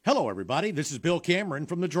everybody. This is Bill Cameron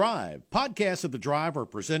from The Drive. Podcasts of The Drive are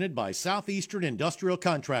presented by Southeastern Industrial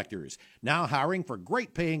Contractors, now hiring for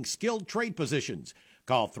great-paying skilled trade positions.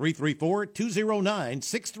 Call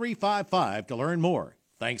 334-209-6355 to learn more.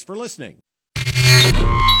 Thanks for listening.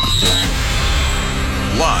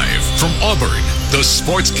 Live from Auburn, the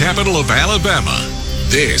sports capital of Alabama,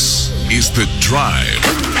 this is The Drive.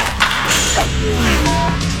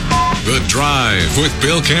 The Drive with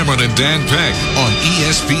Bill Cameron and Dan Peck on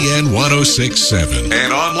ESPN 106.7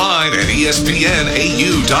 and online at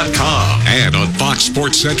ESPNAU.com and on Fox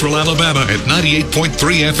Sports Central Alabama at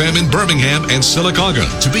 98.3 FM in Birmingham and Sylacauga.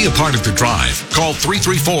 To be a part of The Drive, call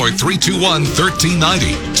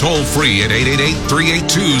 334-321-1390, toll free at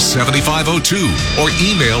 888-382-7502, or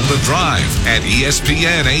email The Drive at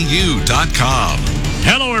ESPNAU.com.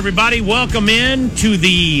 Hello, everybody. Welcome in to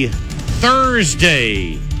the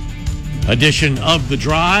Thursday edition of The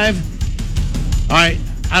Drive. All right,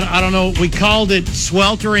 I don't know. We called it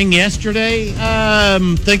sweltering yesterday.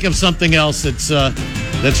 Think of something else that's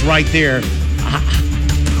right there.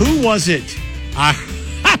 Who was it? I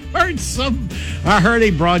heard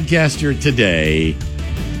a broadcaster today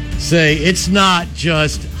say it's not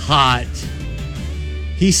just hot.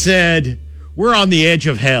 He said we're on the edge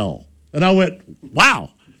of hell, and I went,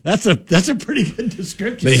 wow. That's a pretty good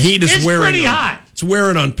description. The heat is wearing. It's pretty hot. It's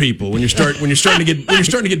wearing on people when you're starting to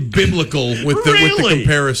get biblical with the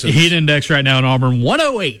comparisons. The heat index right now in Auburn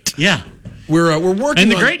 108. Yeah, we're working.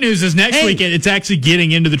 And the great news is next week it's actually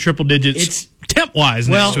getting into the triple digits. It's temp wise.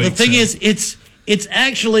 Well, next week, the thing is, it's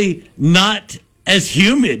actually not as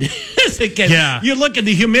humid as it gets. Yeah, you look at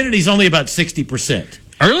the humidity is only about 60%.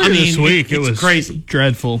 Earlier this week, it was crazy,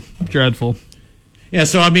 dreadful. Yeah,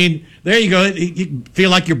 so I mean, there you go. You feel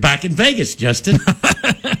like you're back in Vegas, Justin.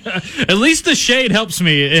 At least the shade helps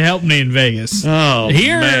me. It helped me in Vegas. Oh,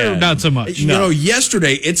 here, man. Not so much. You know,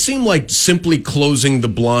 yesterday it seemed like simply closing the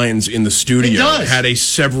blinds in the studio had a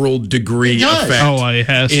several degree effect. Oh, it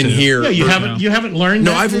has in to. here. Yeah, you haven't learned.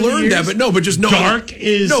 No, that I've learned that, but dark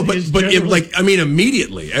is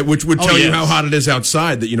immediately, which would tell you how hot it is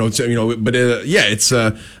outside. That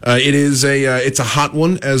it's a hot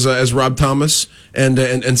one, as Rob Thomas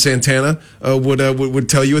and Santana would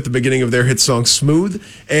tell you at the beginning of their hit song "Smooth."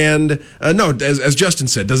 And as Justin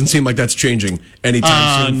said, doesn't seem like that's changing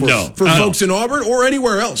anytime soon for folks in Auburn or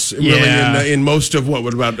anywhere else. Really, in most of about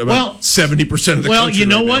 70% of the country. Well, you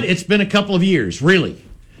know right what? now. It's been a couple of years, really.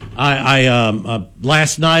 I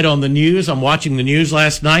last night on the news, I'm watching the news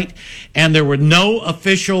last night, and there had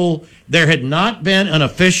not been an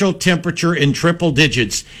official temperature in triple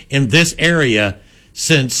digits in this area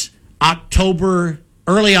since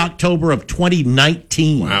early October of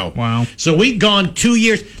 2019. Wow. So we've gone 2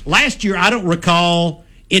 years. Last year, I don't recall,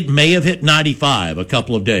 it may have hit 95 a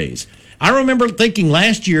couple of days. I remember thinking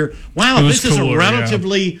last year, wow, this is a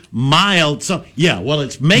relatively mild. So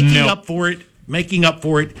it's making up for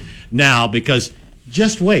it now, because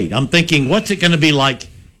just wait. I'm thinking, what's it going to be like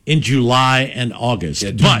in July and August?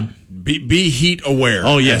 But be heat aware.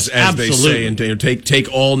 Oh yes, as they say, and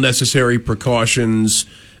take all necessary precautions.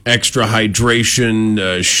 Extra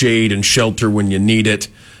hydration, shade and shelter when you need it.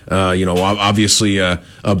 Obviously,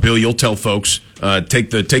 Bill, you'll tell folks take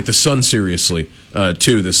the sun seriously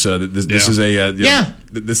too. This is a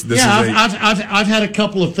I've had a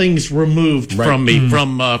couple of things removed from me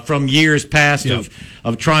from years past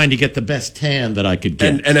of trying to get the best tan that I could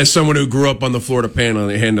get. And as someone who grew up on the Florida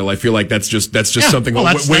Panhandle, I feel like that's just something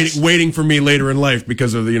waiting for me later in life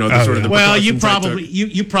because of the sort of the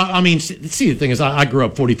the thing is, I grew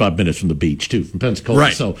up 45 minutes from the beach too, from Pensacola.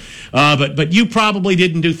 Right. So, but you probably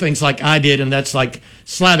didn't do things like I did, and that's like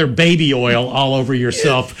slather baby oil all over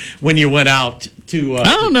yourself when you went out to. I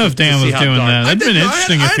don't know if Dan was doing that. It'd been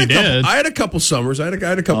interesting if he did. I had a couple summers. I had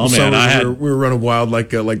a couple summers where we were running wild like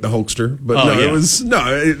the Hulkster. But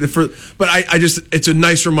it's a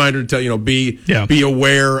nice reminder to tell be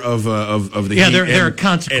aware of the heat. There are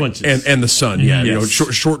consequences and the sun.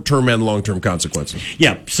 Short term and long term consequences.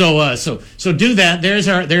 Yeah. So do that.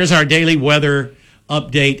 There's our daily weather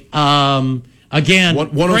update. Again,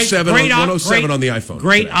 107 on the iPhone.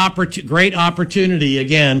 Great opportunity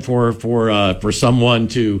again for someone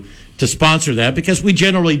to sponsor that, because we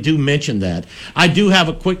generally do mention that. I do have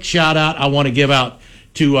a quick shout out I want to give out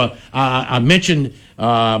to. I mentioned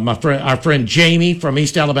our friend Jamie from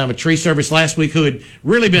East Alabama Tree Service last week, who had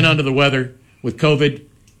really been under the weather with COVID.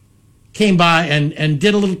 Came by and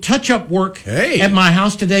did a little touch-up work at my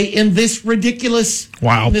house today in this ridiculous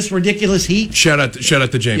heat. Shout out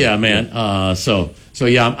to Jamie. Yeah, man.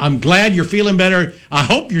 I'm glad you're feeling better. I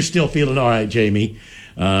hope you're still feeling all right, Jamie.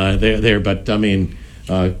 But I mean,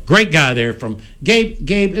 Great guy there from Gabe.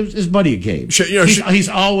 Gabe, it was his buddy Gabe. He's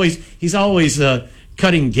always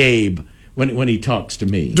cutting Gabe when he talks to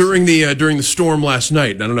me during the storm last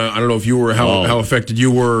night. I don't know if you were how affected you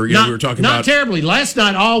were. We were talking about not terribly. Last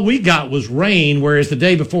night all we got was rain, whereas the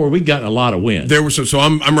day before we got a lot of wind. There was so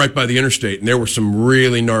I'm right by the interstate, and there were some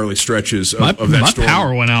really gnarly stretches of that storm. My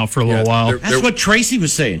power went out for a little while. That's what Tracy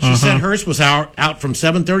was saying. She said hers was out from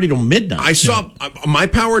 7:30 till midnight. I saw my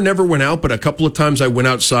power never went out, but a couple of times I went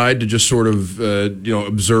outside to just sort of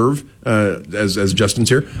observe. As Justin's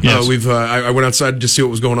here, yes. I went outside to see what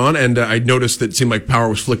was going on, and I noticed that it seemed like power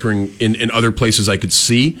was flickering in other places I could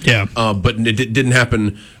see. Yeah. But it didn't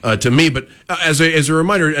happen to me. But as a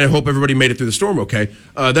reminder, and I hope everybody made it through the storm okay.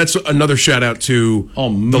 That's another shout out to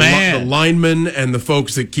the linemen and the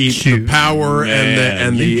folks that keep the power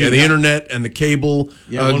and the internet and the cable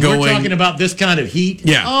when going. We're talking about this kind of heat.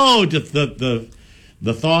 Yeah. Oh, the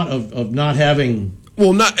thought of not having.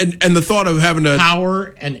 Well, and the thought of having to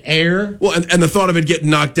power and air. Well, and the thought of it getting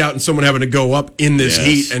knocked out and someone having to go up in this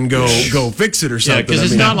heat and go fix it or something. Yeah, because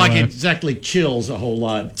it's not like it exactly chills a whole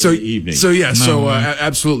lot in the evening.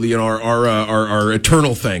 Absolutely, our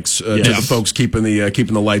eternal thanks to the folks keeping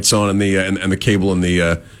the lights on and the cable and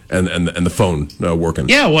the phone working.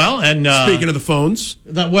 Yeah, well, and speaking of the phones,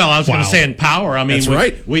 I was going to say in power. I mean, that's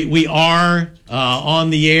right. We are on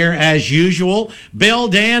the air as usual. Bill,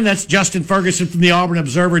 Dan, that's Justin Ferguson from the Auburn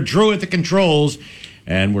Observer. Drew at the controls.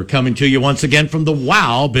 And we're coming to you once again from the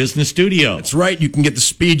WOW Business Studio. That's right. You can get the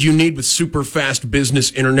speed you need with super fast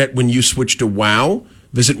business internet when you switch to WOW.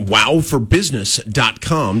 Visit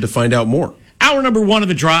wowforbusiness.com to find out more. Hour number one of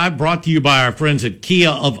the drive brought to you by our friends at Kia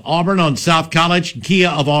of Auburn on South College,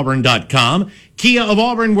 KiaofAuburn.com. Kia of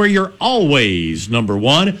Auburn, where you're always number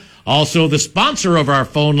one. Also the sponsor of our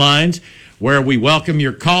phone lines, where we welcome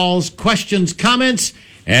your calls, questions, comments,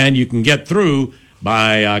 and you can get through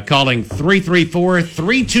by calling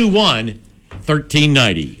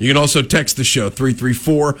 334-321-1390. You can also text the show,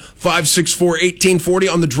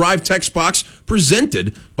 334-564-1840 on the Drive text box,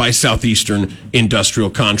 presented by Southeastern Industrial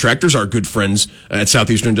Contractors, our good friends at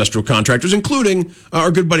Southeastern Industrial Contractors, including our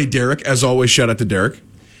good buddy Derek. As always, shout out to Derek.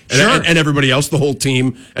 And everybody else, the whole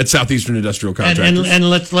team at Southeastern Industrial Contractors. And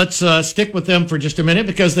let's stick with them for just a minute,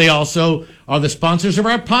 because they also are the sponsors of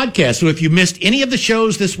our podcast. So if you missed any of the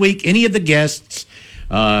shows this week, any of the guests,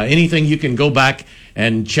 anything, you can go back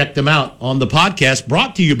and check them out on the podcast,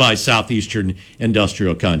 brought to you by Southeastern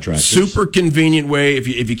Industrial Contractors. Super convenient way.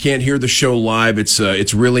 If you can't hear the show live,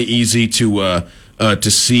 it's really easy to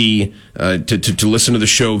see, to listen to the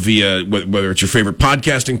show via whether it's your favorite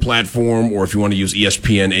podcasting platform, or if you want to use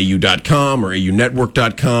ESPNAU.com or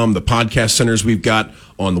AUNetwork.com, the podcast centers we've got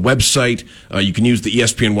on the website. You can use the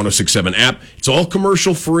ESPN 106.7 app. It's all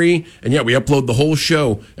commercial free, and we upload the whole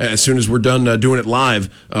show as soon as we're done doing it live.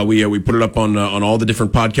 We put it up on all the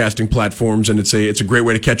different podcasting platforms, and it's a great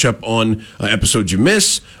way to catch up on episodes you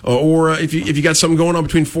miss, or if you got something going on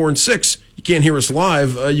between 4 and 6. You can't hear us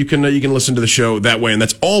live, you can listen to the show that way, and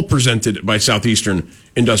that's all presented by Southeastern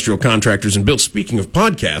Industrial Contractors. And Bill, speaking of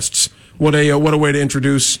podcasts, what a way to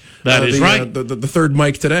introduce the third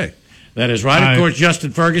mic today. That is right. Hi. Of course,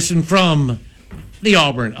 Justin Ferguson from the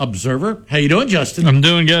Auburn Observer. How you doing, Justin? I'm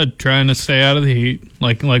doing good. Trying to stay out of the heat,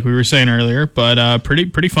 like we were saying earlier, but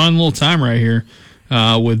pretty fun little time right here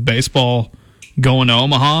with baseball going to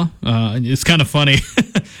Omaha. It's kind of funny.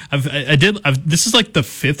 This is like the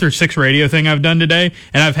 5th or 6th radio thing I've done today,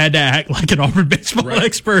 and I've had to act like an Auburn baseball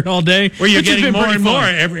expert all day. Where you're getting more and more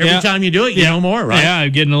every time you do it. You know more, right? Yeah,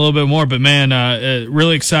 I'm getting a little bit more. But man,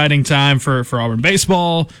 really exciting time for Auburn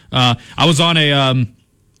baseball. I was on a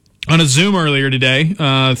Zoom earlier today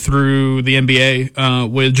through the NBA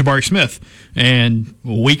with Jabari Smith. And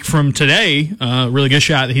a week from today, really good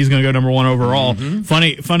shot that he's going to go number 1 overall. Mm-hmm.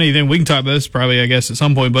 Funny thing, we can talk about this probably, I guess, at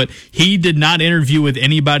some point, but he did not interview with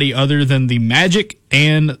anybody other than the Magic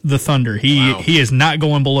and the Thunder. He is not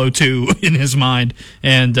going below 2 in his mind,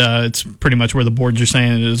 and it's pretty much where the boards are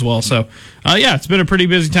saying it as well. So, it's been a pretty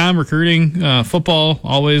busy time recruiting. Football,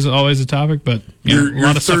 always a topic, but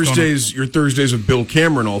your Thursdays with Bill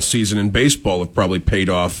Cameron all season in baseball have probably paid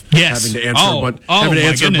off. Yes. Having to answer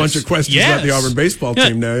a bunch of questions about the Auburn baseball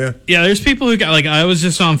team now, Yeah, there's people who got, I was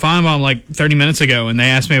just on Feinbaum like 30 minutes ago, and they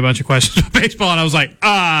asked me a bunch of questions about baseball, and I was like,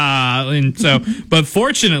 and so, but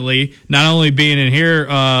fortunately, not only being in here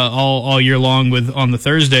all year long on the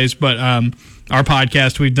Thursdays, but our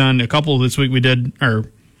podcast, we've done a couple this week. We did, or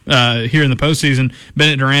here in the postseason.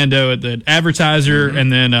 Bennett Durando at the Advertiser,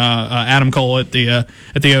 and then Adam Cole at the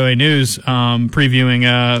OA News,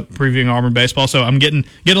 previewing Auburn baseball. So I'm getting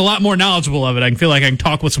a lot more knowledgeable of it. I can feel like I can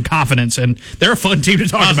talk with some confidence, and they're a fun team to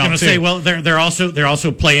talk about. I was going to say, well, they're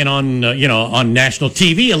also playing on on national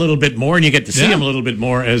TV a little bit more, and you get to see them a little bit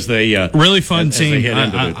more as they really fun as team. They hit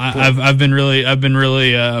into it. I've been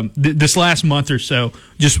really this last month or so,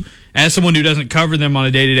 just as someone who doesn't cover them on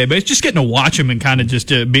a day-to-day basis, just getting to watch them and kind of just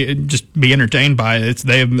be entertained by it.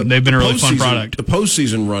 They've been a really fun product. The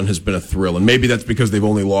postseason run has been a thrill, and maybe that's because they've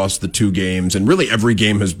only lost the 2 games, and really every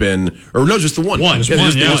game has been, or no, just the one.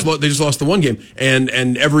 They just lost the one game,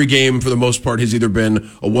 and every game for the most part has either been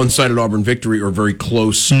a one-sided Auburn victory or a very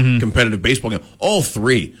close competitive baseball game. All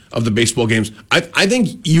 3 of the baseball games, I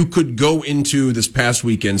think you could go into this past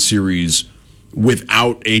weekend series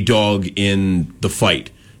without a dog in the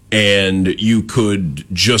fight. And you could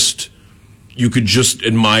just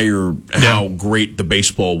admire how great the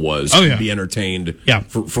baseball was. And be entertained.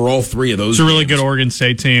 For all 3 of those. It's a really good Oregon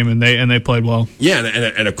State team, and they played well. Yeah,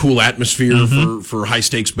 and a cool atmosphere for high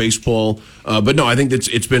stakes baseball. But no, I think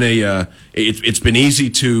it's been easy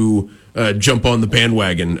to jump on the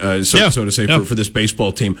bandwagon, so to say, for this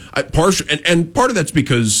baseball team. And part of that's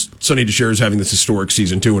because Sonny DeShare is having this historic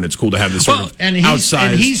season too, and it's cool to have this outside.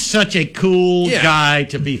 And he's such a cool guy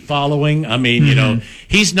to be following. I mean,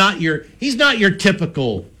 he's not your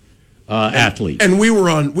typical athlete. And we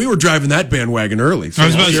were driving that bandwagon early. So I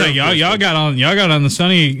was about to say y'all got on the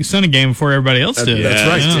sunny game before everybody else did. That's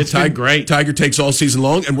right. Yeah. It's been great. Tiger takes all season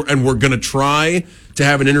long, and we're going to try to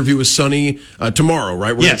have an interview with Sonny tomorrow,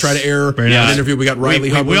 right? We're going to try to air an interview. We got Riley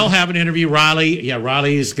Hubbard. We will have an interview.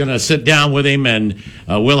 Riley is going to sit down with him, and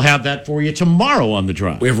we'll have that for you tomorrow on The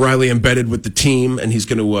Drive. We have Riley embedded with the team, and he's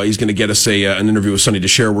going to get us an interview with Sonny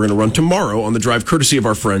DeShare. We're going to run tomorrow on The Drive, courtesy of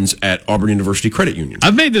our friends at Auburn University Credit Union.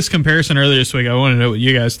 I've made this comparison earlier this week. I want to know what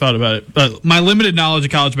you guys thought about it. But my limited knowledge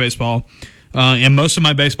of college baseball, and most of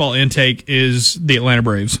my baseball intake is the Atlanta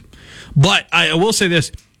Braves. But I will say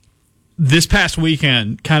this past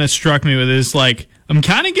weekend kind of struck me with this, like, I'm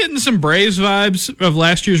kind of getting some Braves vibes of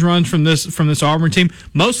last year's runs from this Auburn team,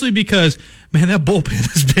 mostly because, man, that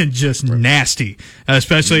bullpen has been just nasty,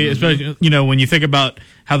 especially when you think about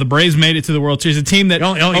how the Braves made it to the World Series, a team that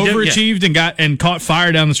overachieved and caught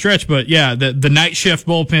fire down the stretch. But yeah, the night shift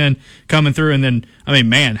bullpen coming through, and then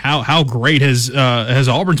man, how great has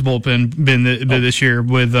Auburn's bullpen been this year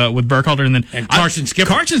with Burkhalter and Carson Skipper.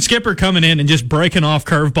 Carson Skipper coming in and just breaking off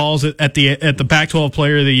curveballs at the Pac-12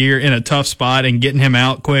 Player of the Year in a tough spot and getting him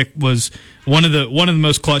out quick was one of the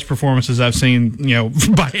most clutch performances I've seen,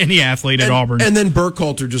 by any athlete at Auburn. And then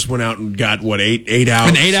Burkhalter just went out and got 8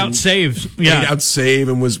 outs, an 8-out save, 8-out save,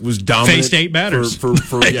 and was dominant. Faced 8 batters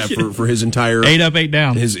for his entire 8 up, 8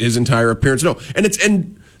 down, his entire appearance. No,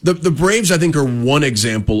 and the Braves, I think, are one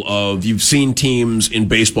example of, you've seen teams in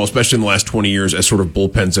baseball, especially in the last 20 years, as sort of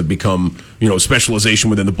bullpens have become, specialization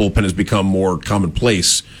within the bullpen has become more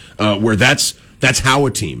commonplace, where that's how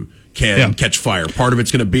a team can catch fire. Part of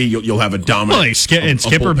it's going to be you'll have a dominant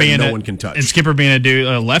Skipper being no one can touch, and Skipper being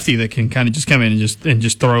a lefty that can kind of just come in and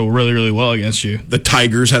just throw really, really well against you. The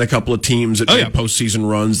Tigers had a couple of teams that made postseason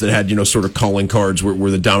runs that had sort of calling cards were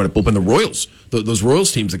the dominant bullpen. The Royals, those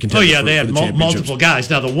Royals teams that contended. They had multiple guys.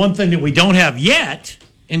 Now the one thing that we don't have yet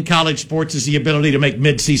in college sports is the ability to make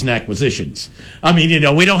mid-season acquisitions. I mean,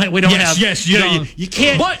 we don't have. Yes, you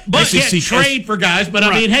can't trade for guys, but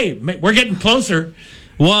I mean, hey, we're getting closer.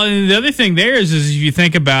 Well, and the other thing there is if you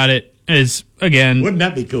think about it, is again, wouldn't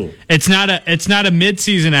that be cool? It's not a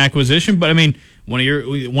mid-season acquisition, but I mean, one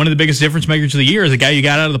of the biggest difference makers of the year is a guy you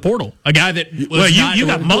got out of the portal, a guy that you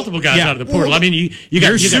got multiple guys out of the portal. I mean, you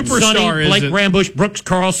got superstar, Sonny, Blake Rambush, Brooks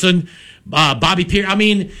Carlson, Bobby Pierce. I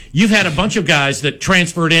mean, you've had a bunch of guys that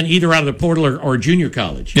transferred in either out of the portal or junior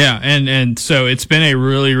college. Yeah, and so it's been a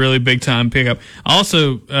really, really big time pickup. I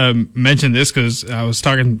also mentioned this because I was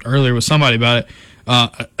talking earlier with somebody about it.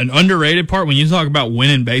 An underrated part when you talk about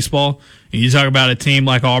winning baseball, and you talk about a team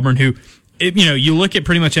like Auburn who, you look at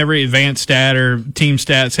pretty much every advanced stat or team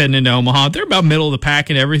stats heading into Omaha, they're about middle of the pack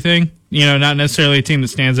in everything. Not necessarily a team that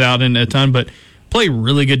stands out in a ton, but play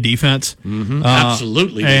really good defense. Mm-hmm.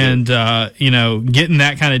 Absolutely. And, getting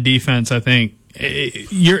that kind of defense, I think,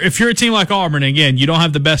 if you're a team like Auburn, again, you don't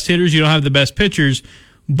have the best hitters, you don't have the best pitchers,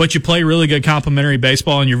 but you play really good complementary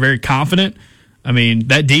baseball and you're very confident. I mean,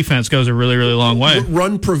 that defense goes a really, really long way.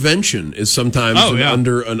 Run prevention is sometimes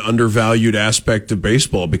an undervalued aspect of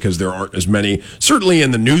baseball because there aren't as many, certainly in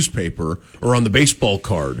the newspaper or on the baseball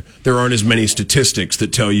card, there aren't as many statistics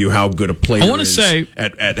that tell you how good a player is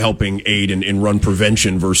at helping aid in run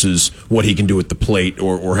prevention versus what he can do at the plate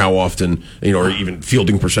or how often, or even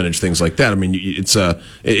fielding percentage, things like that. I mean, it's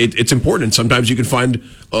important. And sometimes you can find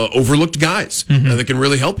overlooked guys that can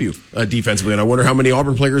really help you defensively. And I wonder how many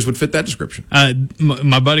Auburn players would fit that description.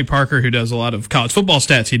 My buddy Parker, who does a lot of college football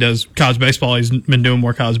stats, he does college baseball. He's been doing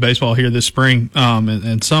more college baseball here this spring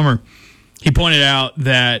and summer. He pointed out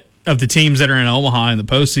that of the teams that are in Omaha in the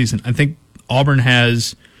postseason, I think Auburn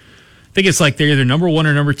has, I think it's like they're either number one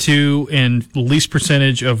or number two in least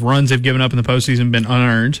percentage of runs they've given up in the postseason been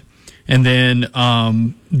unearned. And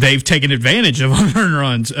then they've taken advantage of unearned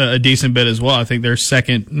runs a decent bit as well. I think they're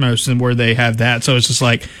second most in where they have that. So it's just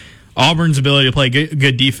like Auburn's ability to play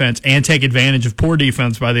good defense and take advantage of poor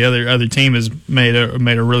defense by the other team has made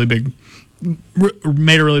a really big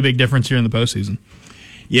difference here in the postseason.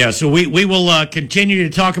 Yeah, so we will continue to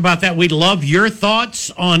talk about that. We'd love your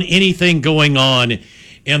thoughts on anything going on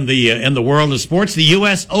in the world of sports. The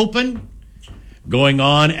U.S. Open going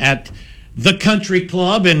on at the Country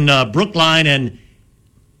Club in Brookline, and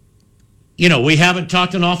we haven't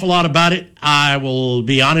talked an awful lot about it. I will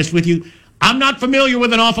be honest with you. I'm not familiar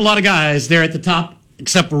with an awful lot of guys there at the top,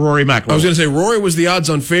 except for Rory McIlroy. I was going to say, Rory was the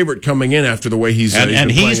odds-on favorite coming in after the way he's and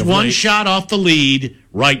he's one late. shot off the lead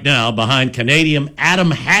right now behind Canadian Adam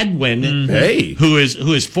Hadwin, who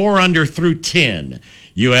is 4 under through 10.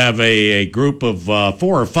 You have a group of 4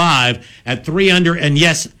 or 5 at 3 under, and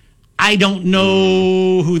yes, I don't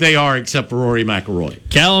know who they are except for Rory McIlroy.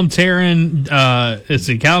 Callum Tarrant, Callum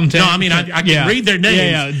Tarrant. No, I mean, I can read their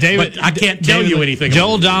names, David, but I can't tell you anything.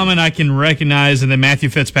 Joel Dahman I can recognize, and then Matthew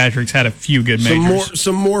Fitzpatrick's had a few good majors.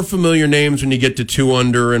 Some more familiar names when you get to 2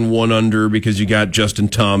 under and 1 under because you got Justin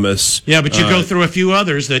Thomas. Yeah, but you go through a few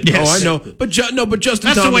others that. Yes. Oh, I know, but Justin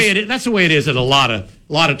Thomas. That's the way it is at a lot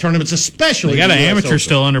of tournaments, especially. We got an amateur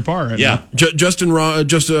still under par. Right now. Justin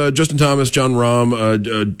Thomas, John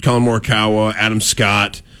Rahm, Colin Morikawa, Adam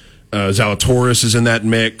Scott, Zalatoris is in that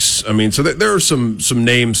mix. I mean, so there are some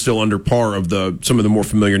names still under par of some of the more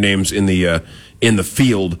familiar names in the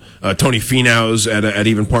field. Tony Finau's at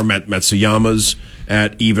even par. Matsuyama's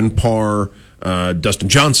at even par. Dustin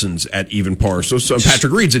Johnson's at even par. So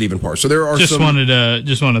Patrick Reed's at even par. So there are wanted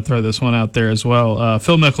to throw this one out there as well.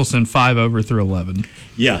 Phil Mickelson 5 over through 11.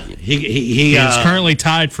 Yeah, he is currently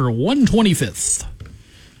tied for 125th.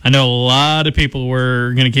 I know a lot of people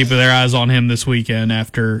were going to keep their eyes on him this weekend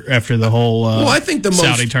after the whole I think the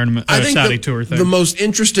Saudi tournament, Saudi tour thing. The most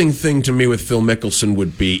interesting thing to me with Phil Mickelson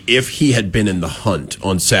would be if he had been in the hunt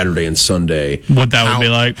on Saturday and Sunday. What that would be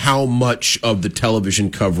like. How much of the television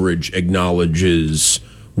coverage acknowledges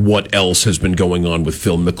what else has been going on with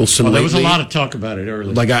Phil Mickelson lately. There was a lot of talk about it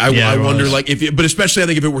earlier. Like I wonder, but especially I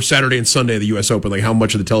think if it were Saturday and Sunday of the U.S. Open, like how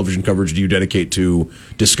much of the television coverage do you dedicate to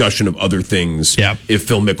discussion of other things? Yeah. If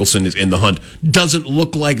Phil Mickelson is in the hunt, doesn't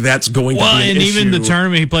look like that's going to be an issue. Even the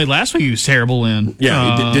tournament he played last week, he was terrible in.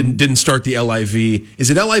 Yeah, he didn't start the LIV. Is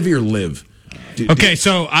it LIV or LIV?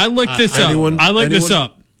 So I looked this up. This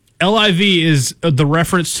up. LIV is the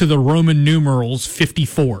reference to the Roman numerals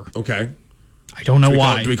 54. Okay. I don't know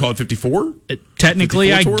why. Do we call it 54?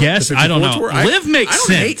 Technically, I guess. I don't know. Live makes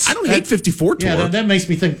sense. I don't hate 54 tour. Yeah, that makes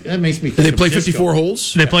me think. They play 54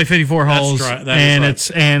 holes. They play 54 holes,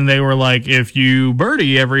 and they were like, if you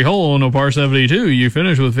birdie every hole in a par 72, you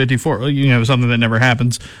finish with 54. Something that never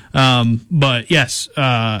happens. But yes,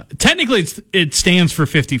 technically, it stands for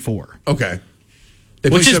 54. Okay.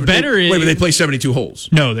 Which is better. Wait, but they play 72 holes.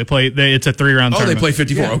 No, they play. It's a 3-round tournament. They play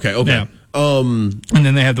 54. Yeah. Okay. Yeah. And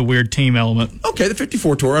then they have the weird team element. Okay, the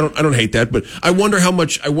 54 tour. I don't hate that, but I wonder how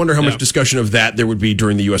much much discussion of that there would be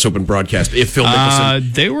during the U.S. Open broadcast if Phil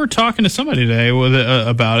Mickelson. They were talking to somebody today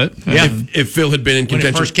about it. Yeah, if Phil had been in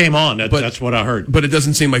contention when it first came on, that's what I heard. But it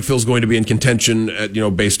doesn't seem like Phil's going to be in contention,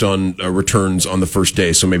 based on returns on the first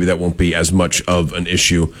day. So maybe that won't be as much of an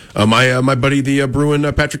issue. My buddy, the Bruin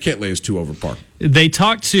Patrick Cantlay, is 2 over par. They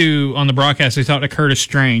talked on the broadcast. They talked to Curtis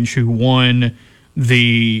Strange, who won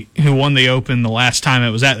the Open the last time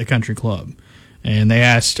it was at the Country Club, and they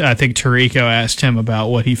asked, I think Tirico asked him about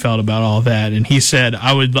what he felt about all that, and he said,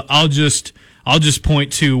 I'll just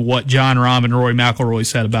point to what John Rahm and Rory McIlroy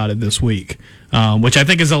said about it this week, which I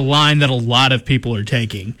think is a line that a lot of people are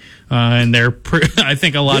taking, and I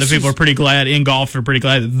think a lot of people are pretty glad in golf are pretty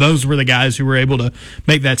glad that those were the guys who were able to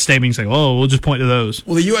make that statement and say, oh, we'll just point to those.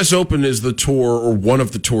 Well, the U.S. Open is the tour, or one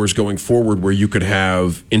of the tours going forward, where you could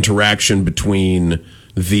have interaction between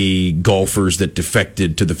the golfers that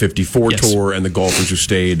defected to the 54 Yes. tour and the golfers who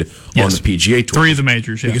stayed on Yes. the PGA tour. 3 of the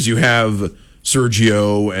majors, yeah. Because you have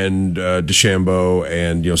Sergio and DeChambeau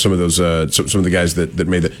and some of those some of the guys that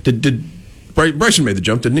made the did Bryson made the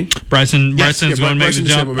jump, didn't he? Bryson's Yeah, going to make Bryson the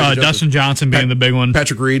jump. DeChambeau made the jump. Dustin Johnson being the big one.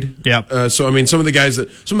 Patrick Reed. Yep. So I mean, some of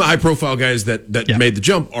the high profile guys that Yep. made the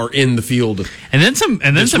jump are in the field. And then some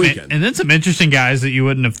weekend. interesting guys that you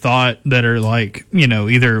wouldn't have thought that are like,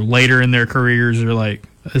 either later in their careers or like,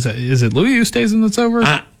 is it Louis Oosthuizen that's over?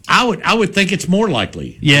 I would think it's more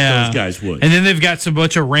likely. Yeah, that those guys would. And then they've got some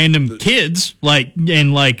bunch of random kids like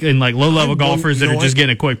low level golfers that are just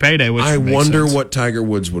getting a quick payday. Which I makes wonder sense. what Tiger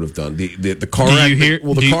Woods would have done. The car.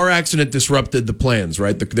 Car accident disrupted the plans,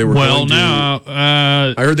 right? They were well, going to, no.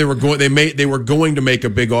 I heard they were going. They were going to make a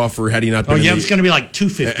big offer had he not been. it's going to be like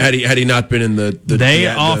 $250. Had he not been in the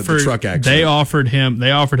truck accident. They offered him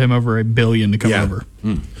over $1 billion to come over.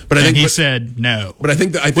 But I think he said no. But I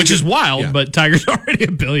think which is wild. Yeah. But Tiger's already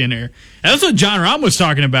a billionaire. And that's what John Rahm was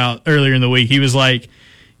talking about earlier in the week. He was like,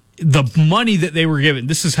 the money that they were given.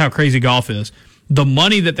 This is how crazy golf is. The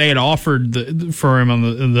money that they had offered for him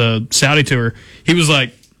on the Saudi tour. He's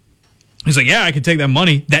like, yeah, I could take that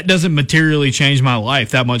money. That doesn't materially change my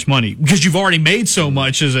life, that much money, because you've already made so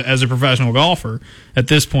much as a professional golfer at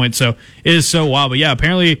this point. So it is so wild. But yeah,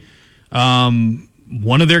 apparently,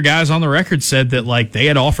 one of their guys on the record said that like they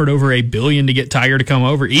had offered over $1 billion to get Tiger to come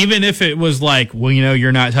over, even if it was like, well,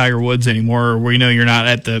 you're not Tiger Woods anymore, or you're not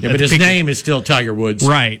at the. Yeah, but his name is still Tiger Woods,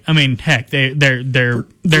 right? I mean, heck, they're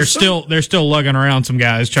still lugging around some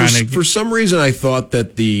guys trying to. For some reason, I thought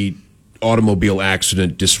that the automobile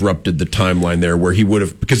accident disrupted the timeline there, where he would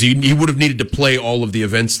have needed to play all of the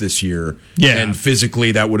events this year, and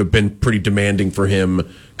physically that would have been pretty demanding for him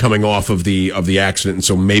coming off of the accident, and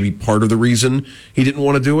so maybe part of the reason he didn't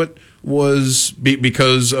want to do it was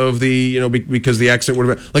because of because the accident would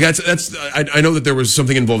have been like that's I know that there was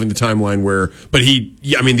something involving the timeline but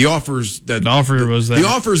the offers that the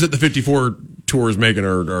offers that the 54 tour is making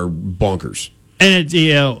are bonkers. And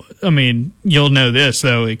you'll know this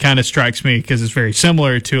though. It kind of strikes me because it's very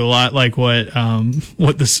similar to a lot like what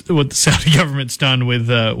the Saudi government's done with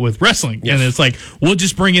wrestling. Yes. And it's like, we'll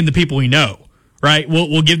just bring in the people we know, right?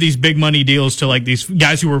 We'll give these big money deals to like these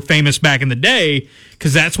guys who were famous back in the day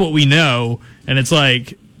because that's what we know. And it's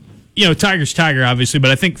like, Tiger's Tiger, obviously, but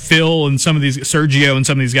I think Phil and Sergio and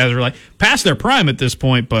some of these guys are like past their prime at this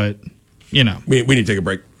point. But we need to take a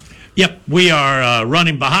break. Yep, we are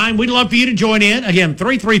running behind. We'd love for you to join in. Again,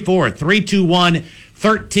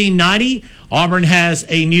 334-321-1390. Auburn has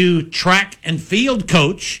a new track and field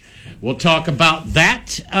coach. We'll talk about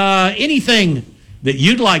that. Anything that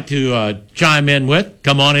you'd like to chime in with,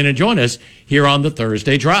 come on in and join us here on the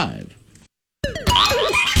Thursday Drive.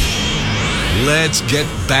 Let's get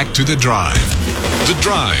back to The Drive. The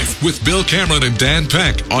Drive with Bill Cameron and Dan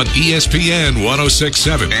Peck on ESPN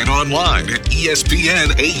 106.7 and online at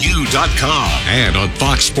ESPNAU.com and on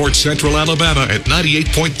Fox Sports Central Alabama at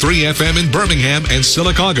 98.3 FM in Birmingham and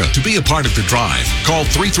Sylacauga. To be a part of The Drive, call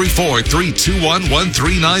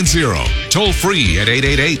 334-321-1390. Toll free at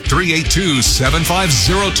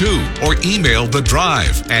 888-382-7502 or email The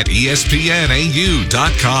Drive at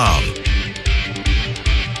ESPNAU.com.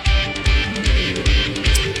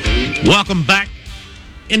 Welcome back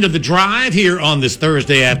into The Drive here on this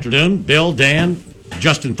Thursday afternoon. Bill, Dan,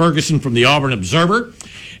 Justin Ferguson from the Auburn Observer.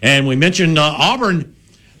 And we mentioned Auburn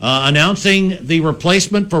announcing the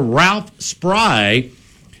replacement for Ralph Spry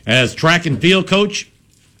as track and field coach,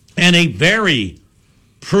 and a very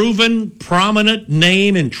proven, prominent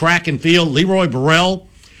name in track and field, Leroy Burrell,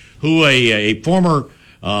 who a former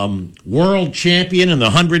world champion in the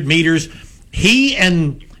 100 meters. He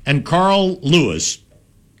and Carl Lewis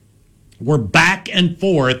were back and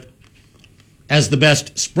forth as the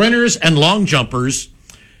best sprinters and long jumpers.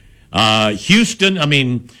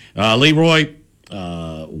 Leroy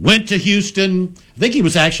went to Houston. I think he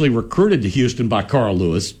was actually recruited to Houston by Carl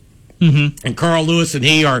Lewis. Mm-hmm. And Carl Lewis and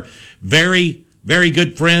he are very, very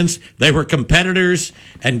good friends. They were competitors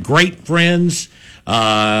and great friends.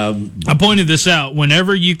 I pointed this out.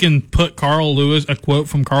 Whenever you can put Carl Lewis, a quote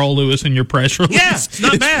from Carl Lewis in your press release, it's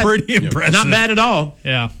not bad. Pretty impressive. Not bad at all.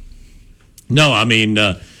 Yeah. No, I mean,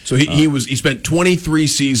 so he spent 23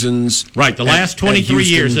 seasons. Right, the last 23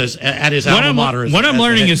 years at his alma mater. What I'm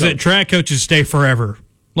learning is that track coaches stay forever.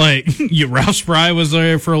 Like Ralph Spry was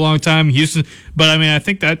there for a long time, Houston. But I mean, I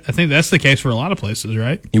think that's the case for a lot of places,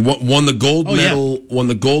 right? He won the gold medal. Yeah. Won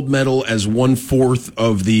the gold medal as 1/4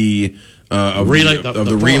 of the relay,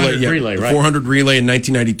 right? 400 relay in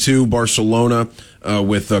 1992, Barcelona,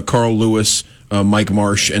 with Carl Lewis. Mike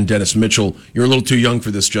Marsh and Dennis Mitchell. You're a little too young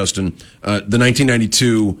for this, Justin. The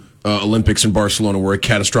 1992 Olympics in Barcelona were a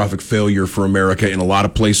catastrophic failure for America in a lot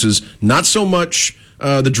of places. Not so much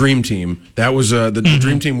the Dream Team. That was the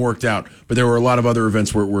Dream Team worked out, but there were a lot of other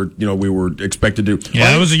events where we were expected to.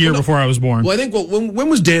 Yeah, that was a year before I was born. Well, I think when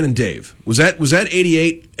was Dan and Dave? Was that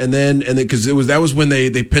 88? And then because that was when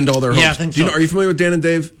they pinned all their hopes. Yeah, I think so. Are you familiar with Dan and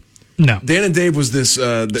Dave? No. Dan and Dave was this.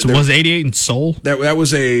 So was 88 in Seoul? That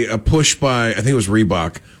was a push by, I think it was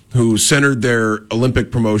Reebok, who centered their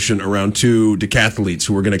Olympic promotion around two decathletes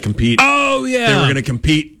who were going to compete. Oh, yeah. They were going to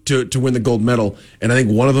compete to win the gold medal, and I think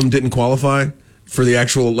one of them didn't qualify for the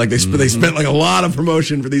actual, they spent a lot of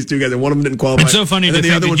promotion for these two guys, and one of them didn't qualify. It's so funny and then to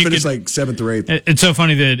the think other one that you finished could, 7th or 8th. It's so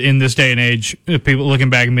funny that in this day and age, people looking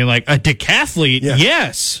back and being like, a decathlete? Yeah.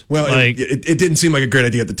 Yes. Well, it didn't seem like a great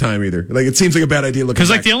idea at the time either. It seems like a bad idea looking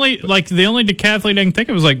back. Because the only decathlete I can think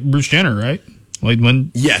of was Bruce Jenner, right?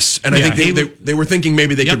 Yes, and I think they were thinking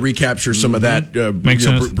maybe they could recapture some of that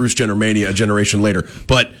Bruce Jenner mania a generation later.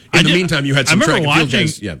 But in the meantime, you had some track and field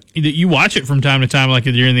guys. Yeah, you watch it from time to time, like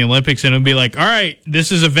during the Olympics, and it'll be like, all right,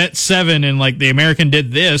 this is event 7, and the American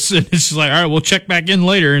did this, and it's just all right, we'll check back in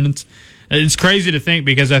later, and it's crazy to think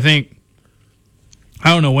because I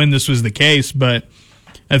don't know when this was the case, but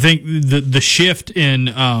I think the shift in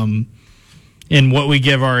what we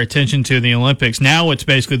give our attention to in the Olympics now, it's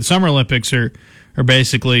basically the Summer Olympics are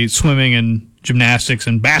basically swimming and gymnastics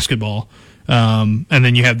and basketball, and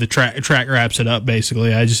then you have the track wraps it up.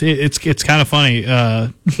 Basically, it's kind of funny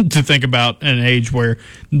to think about an age where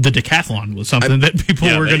the decathlon was something that people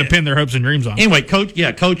were going to pin their hopes and dreams on. Anyway,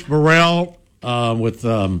 Coach Burrell with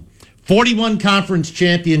 41 conference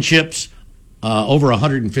championships. Over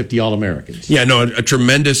 150 All-Americans. Yeah, no, a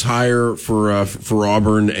tremendous hire for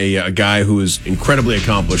Auburn. A guy who is incredibly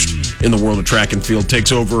accomplished in the world of track and field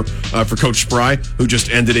takes over for Coach Spry, who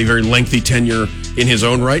just ended a very lengthy tenure in his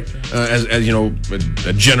own right, as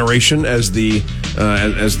a generation as the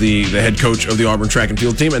head coach of the Auburn track and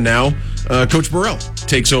field team, and now Coach Burrell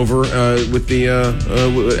takes over with the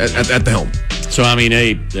at the helm. So I mean,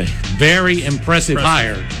 a very impressive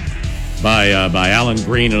hire by Alan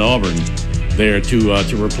Green at Auburn there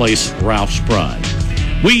to replace Ralph Spry.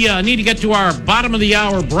 We need to get to our bottom of the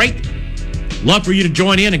hour break. Love for you to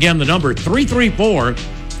join in. Again, the number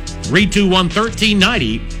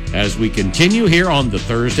 334-321-1390 as we continue here on the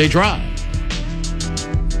Thursday Drive.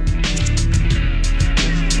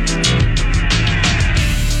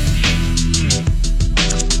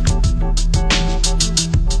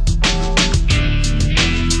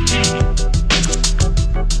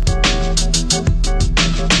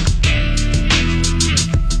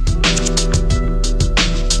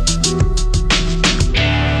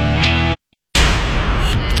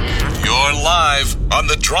 On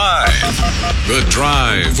The Drive. The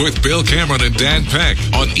Drive with Bill Cameron and Dan Peck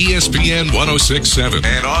on ESPN 106.7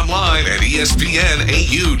 and online at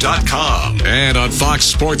ESPNAU.com and on Fox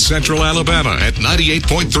Sports Central Alabama at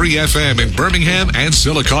 98.3 FM in Birmingham and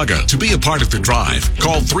Sylacauga. To be a part of The Drive,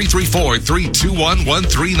 call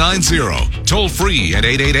 334-321-1390. Toll free at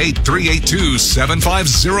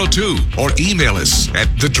 888-382-7502 or email us at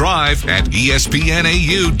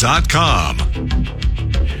thedrive@ESPNAU.com.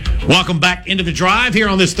 Welcome back into The Drive here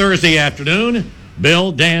on this Thursday afternoon.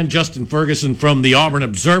 Bill, Dan, Justin Ferguson from the Auburn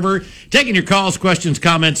Observer. Taking your calls, questions,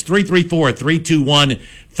 comments,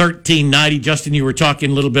 334-321-1390. Justin, you were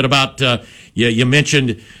talking a little bit about, you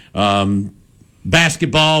mentioned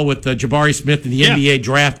basketball with Jabari Smith and the NBA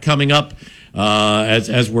draft coming up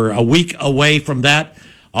as we're a week away from that.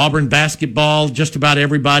 Auburn basketball, just about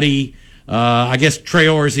everybody. I guess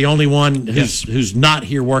Traore is the only one who's not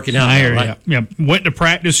here working out. Right? Yeah. Went to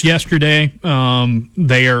practice yesterday.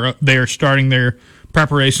 They are starting their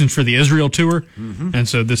preparations for the Israel tour, and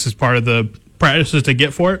so this is part of the practices to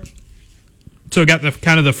get for it. So got the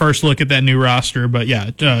kind of the first look at that new roster, but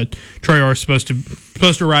Traore is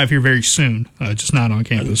supposed to arrive here very soon, just not on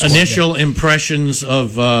campus. Initial impressions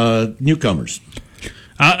of newcomers.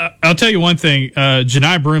 I'll tell you one thing.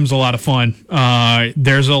 Janai Broom's a lot of fun.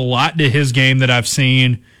 There's a lot to his game that I've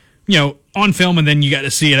seen, on film, and then you got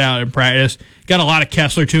to see it out in practice. Got a lot of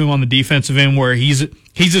Kessler to him on the defensive end, where he's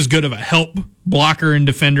as good of a help blocker and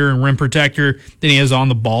defender and rim protector than he is on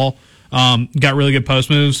the ball. Got really good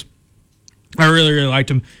post moves. I really, really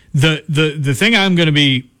liked him. The thing I'm going to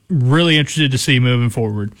be really interested to see moving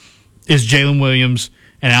forward is Jalen Williams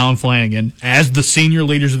and Alan Flanagan as the senior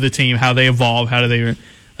leaders of the team, how they evolve, I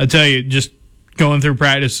tell you, just going through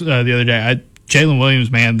practice the other day, Jalen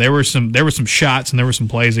Williams, man, there were some shots and there were some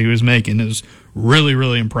plays that he was making. It was really,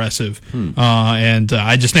 really impressive. And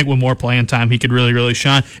I just think with more playing time, he could really, really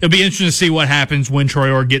shine. It'll be interesting to see what happens when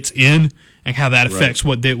Traore gets in and how that affects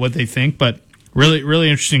what they think. But really, really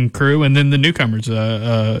interesting crew. And then the newcomers.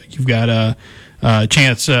 You've got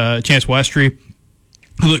Chance Westry,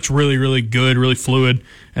 who looks really, really good, really fluid.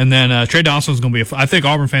 And then Trey Donaldson's going to be I think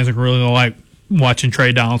Auburn fans are really going to like watching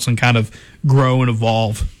Trey Donaldson kind of grow and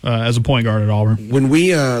evolve as a point guard at Auburn. When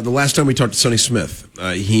we the last time we talked to Sonny Smith,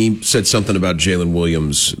 he said something about Jalen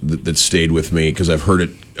Williams that stayed with me because I've heard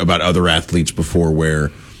it about other athletes before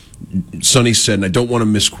where Sonny said, and I don't want to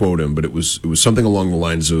misquote him, but it was something along the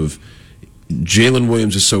lines of Jalen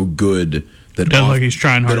Williams is so good that like he's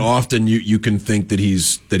trying hard. That often you can think that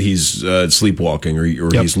he's sleepwalking or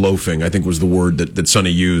he's loafing. I think was the word that Sonny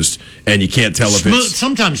used, and you can't tell if it's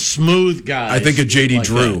sometimes smooth guys. I think of J.D. like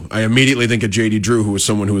Drew. that. I immediately think of J.D. Drew, who was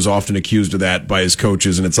someone who was often accused of that by his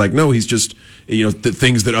coaches, and it's like no, he's just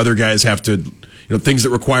things that other guys have to. Things that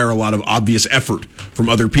require a lot of obvious effort from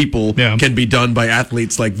other people can be done by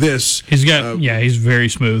athletes like this. He's got, he's very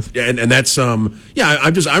smooth. And that's, I'm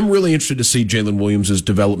really interested to see Jalen Williams'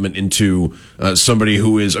 development into somebody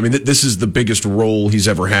who is, this is the biggest role he's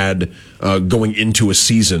ever had going into a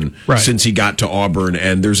season since he got to Auburn.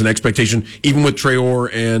 And there's an expectation, even with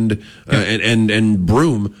Traore and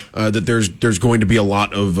Broom, that there's going to be a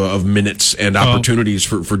lot of minutes and opportunities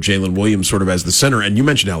for Jalen Williams sort of as the center. And you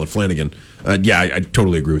mentioned Alec Flanagan. I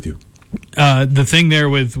totally agree with you. The thing there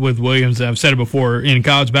with Williams, I've said it before, in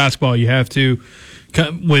college basketball, you have to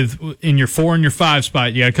in your 4 and your 5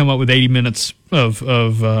 spot, you got to come up with 80 minutes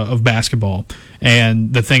of basketball.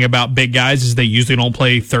 And the thing about big guys is they usually don't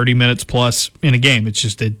play 30 minutes plus in a game. It's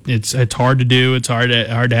just it's hard to do. It's hard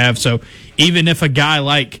to have. So even if a guy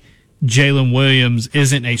like Jalen Williams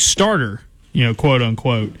isn't a starter, quote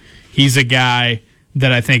unquote, he's a guy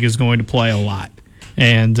that I think is going to play a lot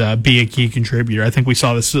and be a key contributor. I think we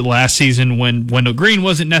saw this last season when Wendell Green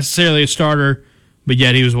wasn't necessarily a starter, but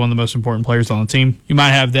yet he was one of the most important players on the team. You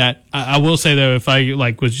might have that. I will say, though, if I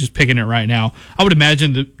was just picking it right now, I would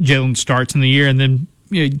imagine that Jalen starts in the year and then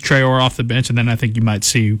Traore off the bench, and then I think you might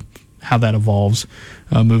see how that evolves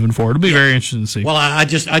moving forward. It'll be very interesting to see. Well, I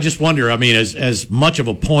just wonder, as much of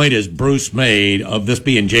a point as Bruce made of this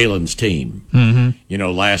being Jalen's team,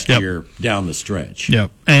 last year down the stretch.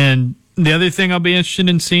 Yep. And the other thing I'll be interested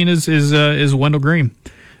in seeing is Wendell Green.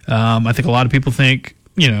 I think a lot of people think,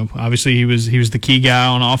 obviously he was the key guy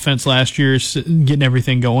on offense last year, getting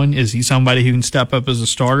everything going. Is he somebody who can step up as a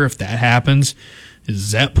starter? If that happens, is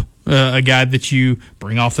Zep a guy that you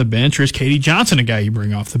bring off the bench, or is Katie Johnson a guy you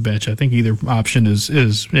bring off the bench? I think either option is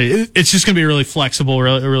it's just going to be a really flexible,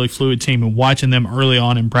 really fluid team. And watching them early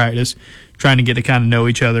on in practice, trying to get to kind of know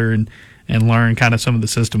each other and learn kind of some of the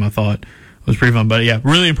system, I thought was pretty fun. But yeah,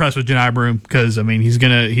 really impressed with Jani Broom because he's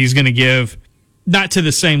gonna give, not to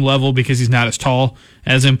the same level because he's not as tall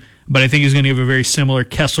as him, but I think he's going to give a very similar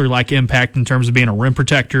Kessler-like impact in terms of being a rim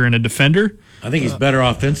protector and a defender. I think he's better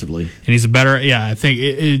offensively, and he's I think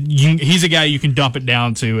he's a guy you can dump it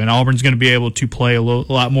down to, and Auburn's going to be able to play a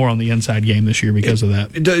lot more on the inside game this year because of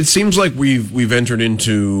that. It seems like we've entered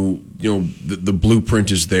into the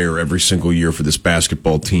blueprint is there every single year for this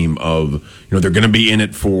basketball team of they're going to be in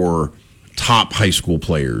it for top high school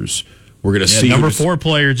players. We're going to see number 4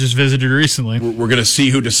 player just visited recently. We're going to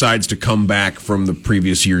see who decides to come back from the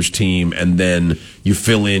previous year's team, and then you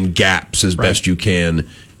fill in gaps as best you can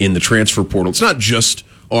in the transfer portal. It's not just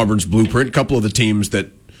Auburn's blueprint. A couple of the teams that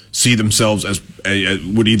see themselves as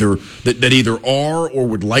would either are or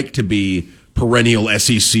would like to be perennial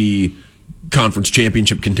SEC conference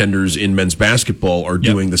championship contenders in men's basketball are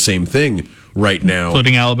doing the same thing right now,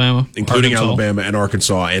 including Alabama and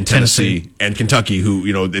Arkansas and Tennessee and Kentucky, who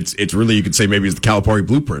it's really, you could say maybe is the Calipari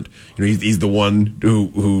blueprint. He's the one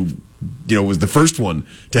who was the first one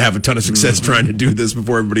to have a ton of success trying to do this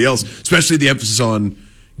before everybody else. Especially the emphasis on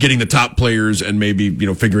getting the top players and maybe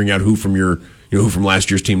figuring out who from who from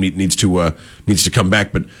last year's team needs to come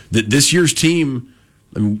back. But this year's team,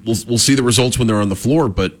 we'll see the results when they're on the floor,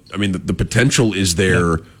 but the potential is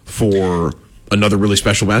there for another really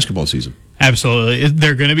special basketball season. Absolutely,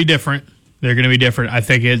 they're going to be different. I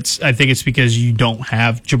think it's because you don't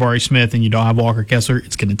have Jabari Smith and you don't have Walker Kessler.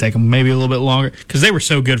 It's going to take them maybe a little bit longer because they were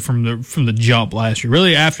so good from the jump last year.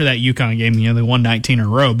 Really, after that UConn game, they won 19 in a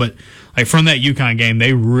row, but from that UConn game,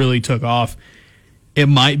 they really took off. It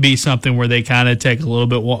might be something where they kind of take a little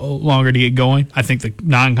bit longer to get going. I think the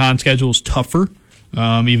non-con schedule is tougher.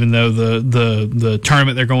 Even though the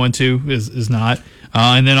tournament they're going to is not.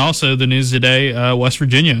 And then also the news today, West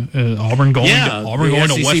Virginia, Auburn going to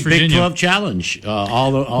SEC West Virginia. Big 12 Challenge.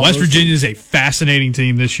 West Virginia is a fascinating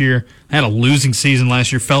team this year. Had a losing season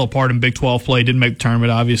last year, fell apart in Big 12 play, didn't make the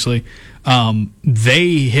tournament, obviously.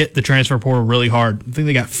 They hit the transfer portal really hard. I think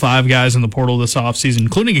they got 5 guys in the portal this offseason,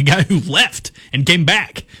 including a guy who left and came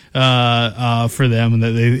back for them, and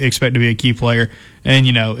that they expect to be a key player. And,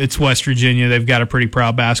 it's West Virginia. They've got a pretty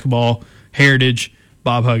proud basketball heritage.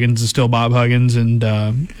 Bob Huggins is still Bob Huggins, and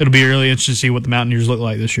it'll be really interesting to see what the Mountaineers look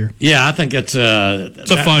like this year. Yeah, I think it's a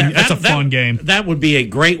fun game. That would be a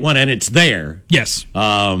great one, and it's there. Yes,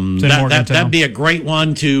 that'd be a great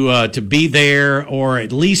one to be there, or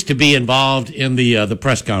at least to be involved in the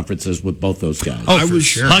press conferences with both those guys. Oh, for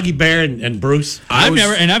sure. Huggy Bear and Bruce. I've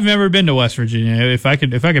never been to West Virginia. If I could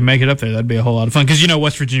make it up there, that'd be a whole lot of fun because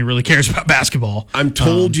West Virginia really cares about basketball. I'm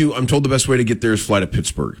told the best way to get there is fly to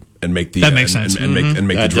Pittsburgh and make the that makes sense and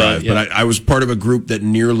make the drive. Yeah. But I was part of a group that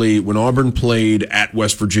when Auburn played at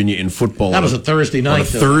West Virginia in football. That was a Thursday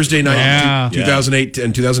night. Yeah. 2008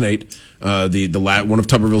 and 2008. One of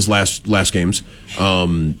Tuberville's last games.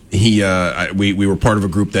 We were part of a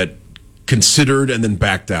group that considered and then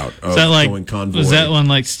backed out of going convoy. Was that one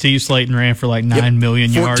like Steve Slayton ran for like 9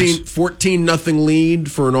 million yards? 14-0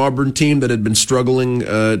 lead for an Auburn team that had been struggling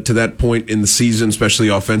to that point in the season, especially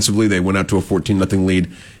offensively. They went out to a 14-0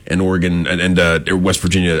 lead, and Oregon and West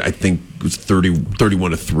Virginia, I think, was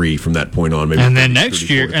 31-3 from that point on. Maybe. And then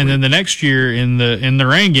the next year in the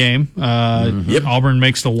rain game, Auburn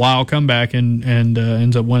makes the wild comeback and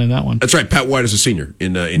ends up winning that one. That's right. Pat White is a senior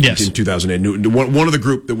in 2008. One of the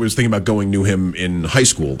group that was thinking about going knew him in high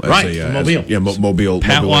school. Mobile.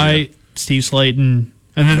 Pat White, Steve Slayton,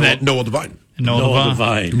 and then Noel Devine. Noel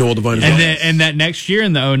Devine as and well. And that next year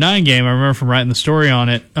in the 2009 game, I remember from writing the story on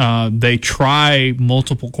it, they try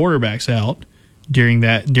multiple quarterbacks out during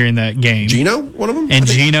that game. Gino, one of them? And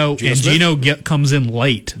Gino comes in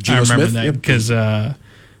late. I remember Smith, that because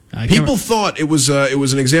people thought it was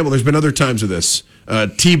an example. There's been other times of this.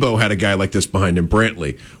 Tebow had a guy like this behind him,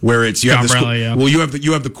 Brantley, where it's you have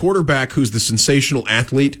the quarterback who's the sensational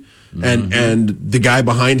athlete. And the guy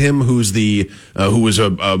behind him who was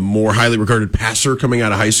a more highly regarded passer coming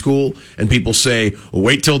out of high school, and people say, well,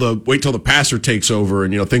 wait till the passer takes over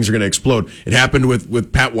and things are going to explode. It happened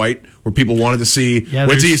with Pat White, where people wanted to see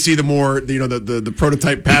wait till you see the more the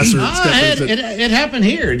prototype passer. It happened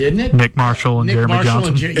here, didn't it? Nick Marshall and Jeremy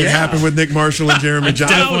Johnson. It happened with Nick Marshall and Jeremy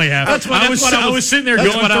Johnson. Definitely happened. I was sitting there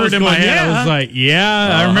going through it in my head. I was like,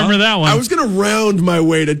 I remember that one. I was going to round my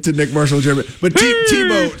way to Nick Marshall and Jeremy, but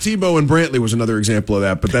Tebow and Brantley was another example of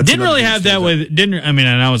that. But that didn't really have that with and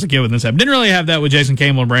I was a kid when this happened. Didn't really have that with Jason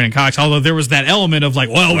Campbell and Brandon Cox. Although there was that element of we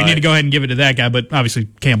need to go ahead and give it to that guy. But obviously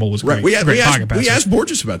Campbell was great. We asked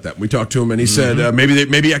Borges about that. We talked to him, and he said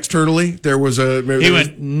maybe externally there was a.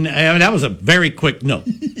 That was a very quick no.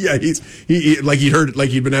 Yeah, he'd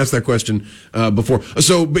been asked that question before.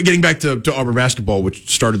 So, but getting back to Auburn basketball, which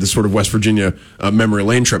started this sort of West Virginia memory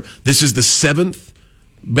lane trip. This is the 7th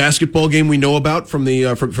basketball game we know about from the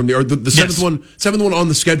seventh one on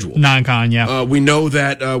the schedule. Non-con, yeah. We know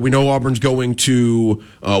Auburn's going to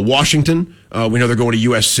Washington. We know they're going to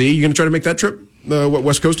USC. You going to try to make that trip?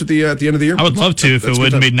 West Coast at the end of the year? I would love to if it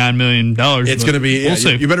wouldn't be $9 million. It's going to be. We'll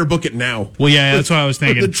see. You better book it now. Well, yeah, that's what I was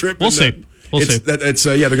thinking. The trip. We'll see. We'll see. They're going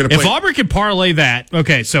to play. If Auburn can parlay that,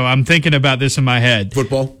 okay. So I'm thinking about this in my head.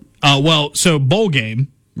 Football. So bowl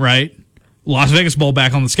game, right? Las Vegas Bowl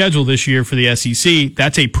back on the schedule this year for the SEC.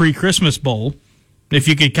 That's a pre-Christmas bowl. If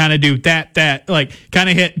you could kind of do that, kind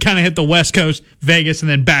of hit the West Coast, Vegas, and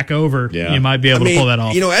then back over, you might be able to pull that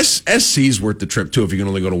off. SC's worth the trip too if you can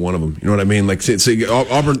only go to one of them. You know what I mean? Like,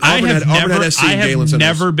 Auburn had SC. I have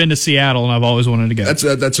never been to Seattle, and I've always wanted to go.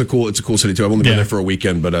 It's a cool city too. I've only been there for a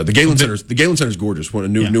weekend, but the Galen Center's gorgeous.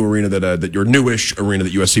 One new arena that your newish arena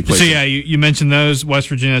that USC plays. So you mentioned those. West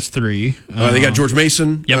Virginia, that's 3. They got George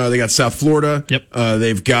Mason. They got South Florida. Yep.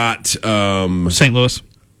 They've got St. Louis.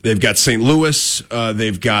 They've got St. Louis.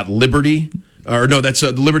 They've got Liberty. That's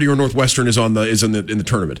Liberty or Northwestern is in the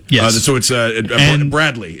tournament. Yes. So it's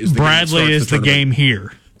Bradley is the game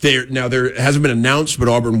here. There hasn't been announced, but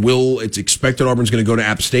it's expected Auburn's going to go to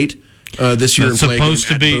App State this year.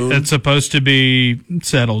 That's supposed to be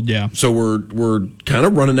settled. Yeah. So we're kind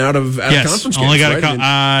of running out of conference only games. Got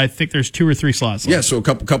I think there's 2 or 3 slots left. Yeah. So a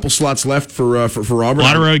couple slots left for Auburn. A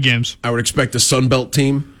lot of road games. I would expect a Sun Belt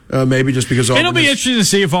team maybe just because Auburn It'll be interesting to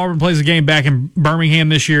see if Auburn plays a game back in Birmingham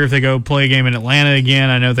this year, if they go play a game in Atlanta again.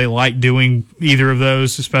 I know they like doing either of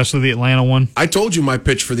those, especially the Atlanta one. I told you my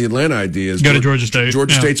pitch for the Atlanta idea is go to Georgia State.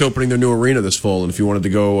 Georgia State's opening their new arena this fall, and if you wanted to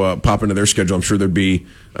go pop into their schedule, I'm sure there'd be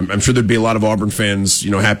a lot of Auburn fans,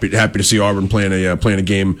 happy to see Auburn playing a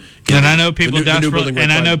game. And I know people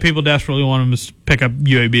desperately want them to pick up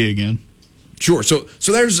UAB again. Sure. So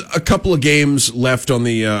there's a couple of games left on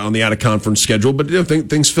the out of conference schedule, but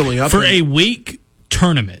things filling up for a week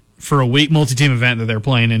tournament, for a week multi-team event that they're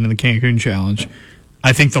playing in the Cancun Challenge.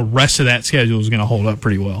 I think the rest of that schedule is going to hold up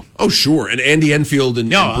pretty well. Oh, sure. And Andy Enfield and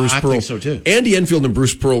Bruce Pearl. I think so too. Andy Enfield and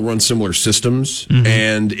Bruce Pearl run similar systems,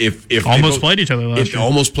 and if almost played each other last year.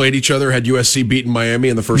 Almost played each other. Had USC beaten Miami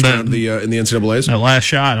in the first round of the in the NCAA's. That last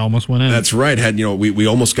shot almost went in. That's right. We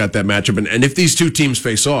almost got that matchup, and if these two teams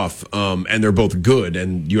face off, and they're both good,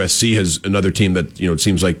 and USC has another team that it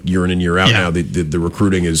seems like year in and year out now the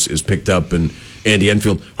recruiting is picked up, and Andy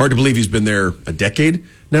Enfield, hard to believe he's been there a decade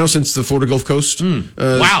now since the Florida Gulf Coast.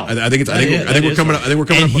 Wow! I think we're coming up.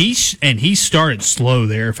 He started slow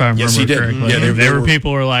there, if I remember correctly. Yeah, there were people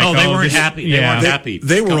who were like, they weren't happy. They weren't happy.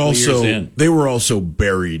 They were also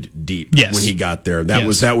buried deep when he got there.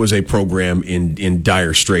 That was a program in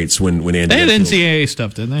dire straits when Andy. They had Enfield, NCAA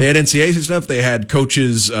stuff, didn't they? They had NCAA stuff. They had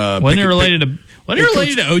coaches. Wasn't it related to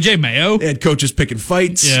OJ Mayo? They had coaches picking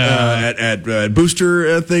fights at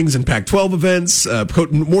booster things and Pac-12 events.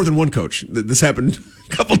 More than one coach. This happened.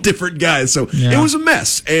 Couple different guys, so it was a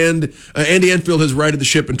mess. And Andy Enfield has righted the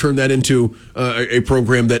ship and turned that into a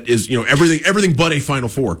program that is everything but a Final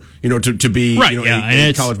Four. To be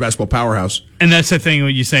a college basketball powerhouse. And that's the thing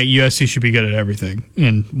when you say USC should be good at everything,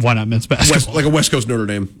 and why not men's basketball? Like a West Coast Notre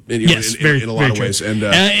Dame, in a lot of ways.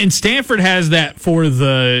 And Stanford has that for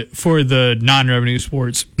the non-revenue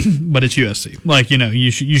sports, but it's USC.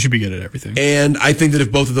 You should be good at everything. And I think that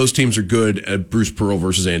if both of those teams are good, Bruce Pearl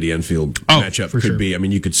versus Andy Enfield matchup could be.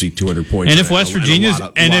 You could see 200 points. And if West Virginia's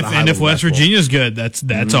West Virginia's good,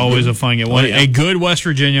 that's always a fun game. A good West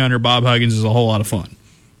Virginia under Bob Huggins is a whole lot of fun.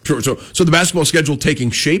 Sure. So the basketball schedule taking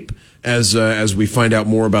shape as we find out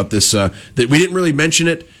more about this. That we didn't really mention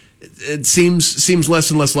it. It seems less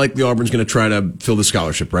and less likely Auburn's going to try to fill the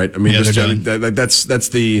scholarship, right? I mean, that's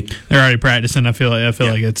the. They're already practicing. I feel like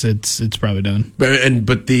it's probably done.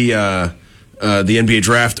 But the NBA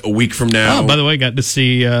draft a week from now. Oh, by the way, got to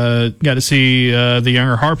see the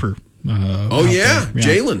younger Harper.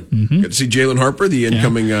 Jalen. Mm-hmm. Got to see Jalen Harper, the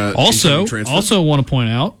incoming transfer. Also want to point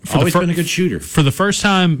out, always been a good shooter. For the first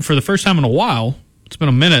time in a while, it's been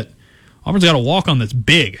a minute. Auburn's got a walk-on that's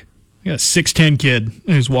big. You got a 6'10" kid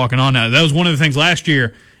who's walking on now. That was one of the things last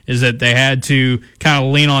year, is that they had to kind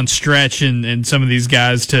of lean on Stretch and some of these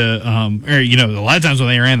guys to, a lot of times when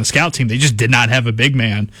they ran the scout team, they just did not have a big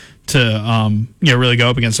man to, really go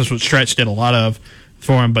up against. That's what Stretch did a lot of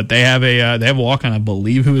for him. But they have a walk-on, I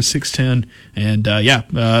believe, who is 6'10", and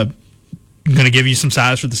going to give you some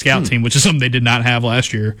size for the scout team, which is something they did not have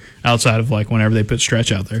last year outside of whenever they put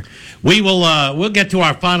Stretch out there. We'll get to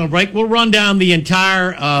our final break. We'll run down the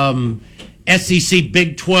entire SEC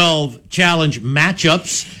Big 12 Challenge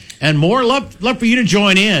matchups and more. Love for you to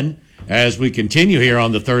join in as we continue here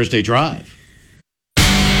on the Thursday Drive.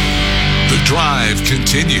 The Drive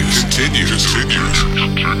continues.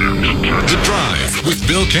 The Drive with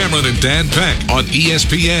Bill Cameron and Dan Peck on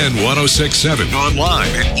ESPN 106.7. Online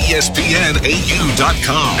at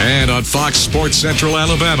ESPNAU.com. And on Fox Sports Central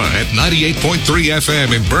Alabama at 98.3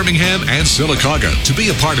 FM in Birmingham and Sylacauga. To be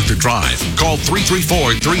a part of The Drive, call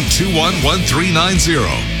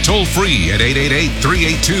 334-321-1390. Toll free at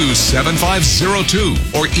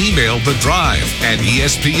 888-382-7502. Or email The Drive at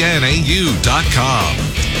ESPNAU.com.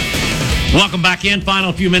 Welcome back in.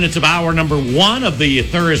 Final few minutes of hour number 1 of the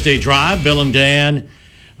Thursday Drive. Bill and Dan,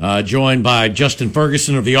 joined by Justin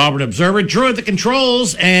Ferguson of the Auburn Observer, Drew at the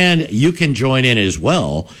controls, and you can join in as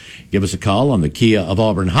well. Give us a call on the Kia of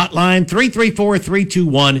Auburn hotline,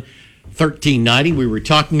 334-321-1390. We were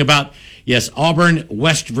talking about, Auburn at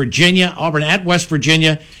West Virginia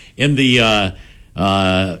in the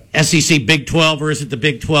SEC Big 12, or is it the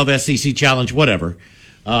Big 12 SEC Challenge, whatever.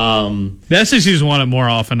 The SEC's won it more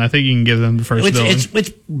often. I think you can give them the first billing. It's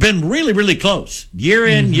been really, really close. Year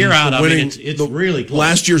in, year out. It's really close.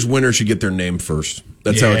 Last year's winner should get their name first.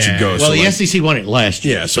 That's how it should go. Well, the SEC won it last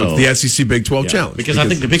year. Yeah, so the SEC Big 12 Challenge. Because I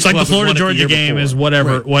think the Big 12 the Florida Georgia game is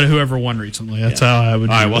whoever won recently. That's how I would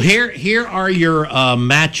do it. All right, well, here are your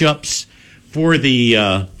matchups for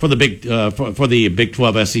the Big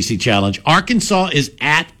 12 SEC Challenge. Arkansas is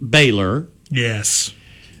at Baylor. Yes.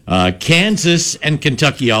 Kansas and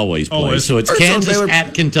Kentucky always play. So it's Kansas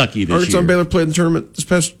at Kentucky this year. Arkansas and Baylor played in the tournament this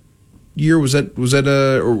past year? Was that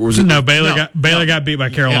or was it? No, Baylor got beat by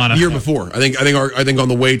Carolina. The year before. I think on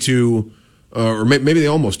the way to, or maybe they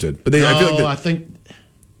almost did. But I feel like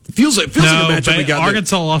it feels like a matchup we got.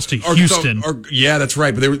 Arkansas lost to Houston. Yeah, that's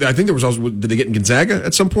right. But I think there was also. Did they get in Gonzaga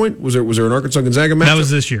at some point? Was there an Arkansas Gonzaga matchup?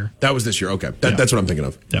 That was this year. Okay, that's what I'm thinking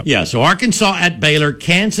of. Yep. Yeah. So Arkansas at Baylor,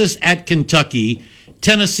 Kansas at Kentucky,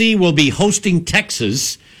 Tennessee will be hosting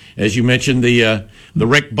Texas, as you mentioned the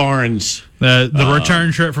Rick Barnes the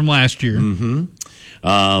return trip from last year.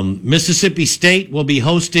 Mm-hmm. Mississippi State will be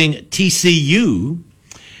hosting TCU.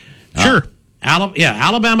 Sure.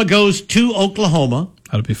 Alabama goes to Oklahoma.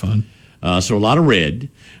 That'll be fun. So a lot of red.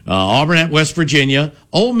 Auburn at West Virginia.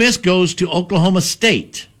 Ole Miss goes to Oklahoma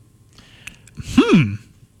State.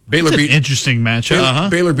 Baylor beat interesting matchup.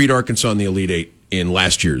 Baylor beat Arkansas in the Elite Eight in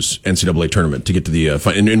last year's NCAA tournament to get to the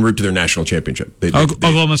en route to their national championship.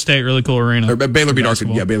 Oklahoma State, really cool arena. Baylor beat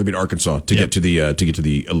Arkansas. Yeah, Baylor beat Arkansas to get to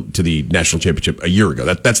the national championship a year ago.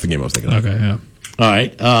 That's the game I was thinking of. Okay, yeah. All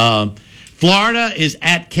right. Florida is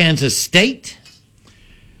at Kansas State.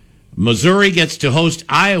 Missouri gets to host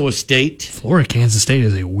Iowa State. Florida Kansas State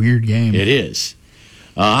is a weird game. It is.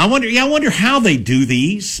 I wonder how they do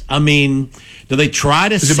these. I mean, do they try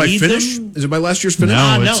to seed them? Is it by last year's finish?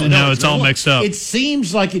 No, it's all mixed up. It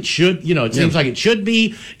seems like it should. Seems like it should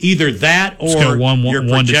be either that or your one to 10,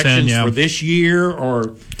 projections for this year,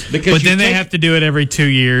 or because. But then they have to do it every 2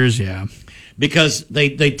 years. Yeah. Because they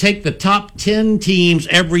take the top 10 teams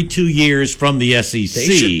every 2 years from the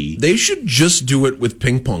SEC. They should just do it with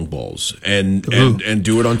ping pong balls and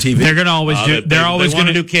do it on TV. They're going to always do. They're always going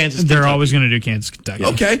to do Kansas. They're always going to do Kansas, Kentucky.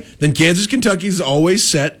 Okay, then Kansas, Kentucky is always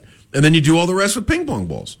set, and then you do all the rest with ping pong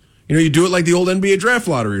balls. You do it like the old NBA draft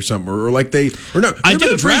lottery or something, or like the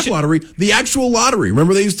draft lottery, the actual lottery.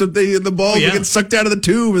 Remember they used to the balls would get sucked out of the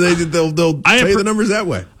tube, and they'll tell you the numbers that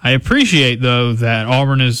way. I appreciate though that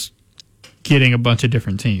Auburn is getting a bunch of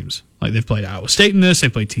different teams. Like they've played Iowa State in this, they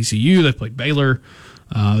played TCU, they played Baylor,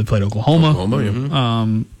 they played Oklahoma.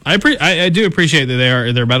 I do appreciate that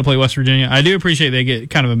they're about to play West Virginia. I do appreciate they get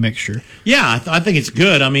kind of a mixture. Yeah, I think it's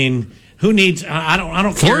good. I mean, who needs? I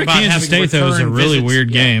don't care about Kansas State though is a really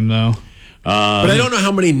weird game though. But I don't know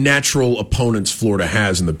how many natural opponents Florida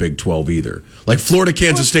has in the Big 12 either. Like Florida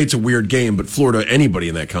Kansas State's a weird game, but Florida anybody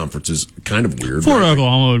in that conference is kind of weird. Florida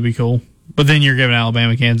Oklahoma would be cool. But then you're giving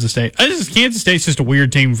Alabama, Kansas State. Kansas State's just a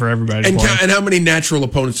weird team for everybody. And how many natural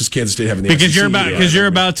opponents does Kansas State have in the because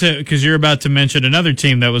SEC? you're about to mention another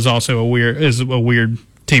team that was also a weird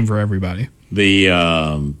team for everybody. The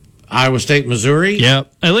Iowa State, Missouri.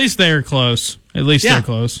 Yep. At least they're close. They're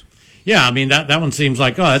close. Yeah, I mean that one seems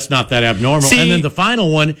like that's not that abnormal. And then the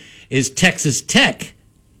final one is Texas Tech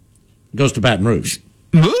goes to Baton Rouge.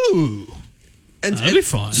 Ooh. That'd be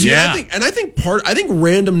fun. I think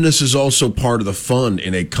randomness is also part of the fun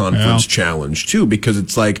in a conference challenge too, because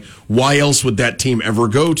it's like, why else would that team ever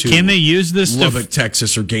go to? Can they use this Lubbock,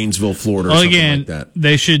 Texas, or Gainesville, Florida, or something like that?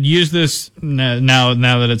 They should use this now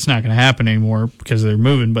that it's not going to happen anymore because they're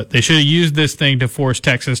moving. But they should have used this thing to force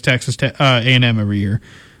Texas A&M every year,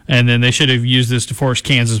 and then they should have used this to force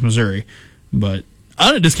Kansas, Missouri. But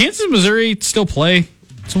does Kansas, Missouri still play?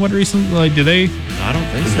 Somewhat recently, like, do they? I don't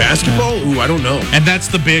think so. Basketball? Ooh, I don't know. And that's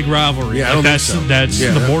the big rivalry. Yeah, I don't think so. That's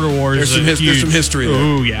the border wars. There's some history there.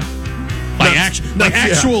 Ooh, yeah.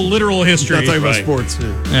 Actual literal history. Not talking about sports.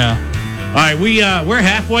 Yeah. All right, we're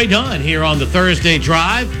halfway done here on the Thursday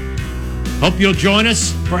Drive. Hope you'll join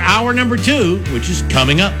us for hour number 2, which is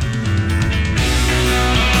coming up.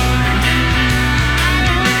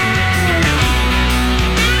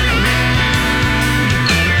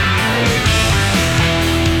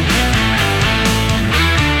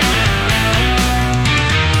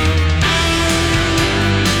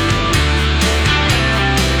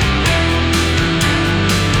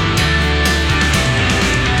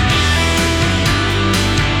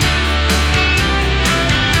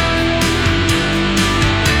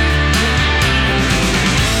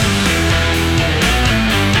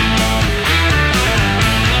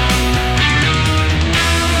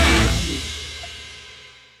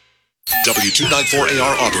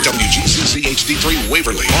 W294AR Auburn, WGCC HD3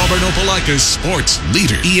 Waverly, Auburn Opelika's sports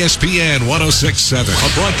leader, ESPN 106.7,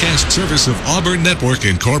 a broadcast service of Auburn Network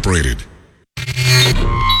Incorporated.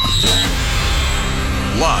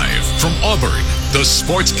 Live from Auburn, the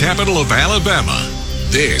sports capital of Alabama,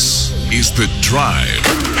 this is The Drive.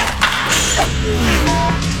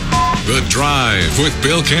 The Drive with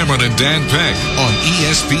Bill Cameron and Dan Peck on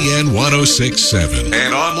ESPN 106.7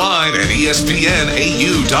 and online at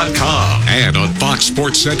ESPNAU.com and on Fox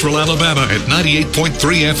Sports Central Alabama at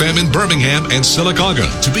 98.3 FM in Birmingham and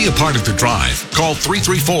Sylacauga. To be a part of The Drive, call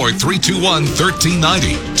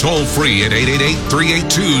 334-321-1390, toll free at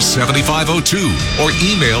 888-382-7502, or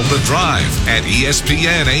email The Drive at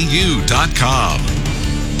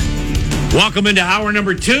ESPNAU.com. Welcome into hour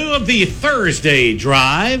number 2 of the Thursday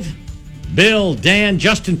Drive. Bill, Dan,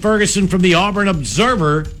 Justin Ferguson from the Auburn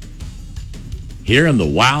Observer here in the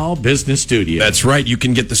WOW Business Studio. That's right. You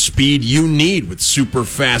can get the speed you need with super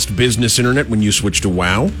fast business internet when you switch to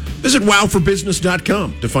WOW. Visit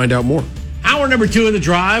wowforbusiness.com to find out more. Hour number 2 of the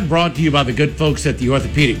Drive brought to you by the good folks at the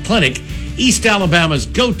Orthopedic Clinic, East Alabama's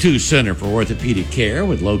go-to center for orthopedic care,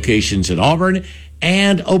 with locations in Auburn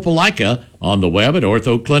and Opelika, on the web at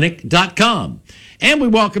orthoclinic.com. And we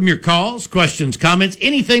welcome your calls, questions, comments,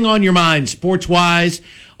 anything on your mind sports-wise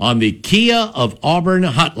on the Kia of Auburn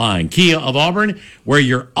hotline. Kia of Auburn, where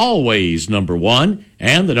you're always number one.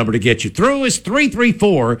 And the number to get you through is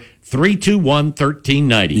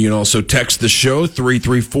 334-321-1390. You can also text the show,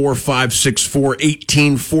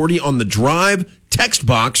 334-564-1840 on the Drive text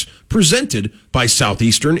box, presented by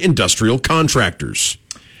Southeastern Industrial Contractors.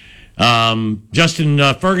 Justin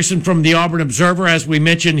Ferguson from the Auburn Observer, as we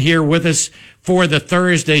mentioned, here with us for the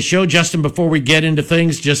Thursday show. Justin, before we get into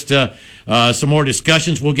things, just some more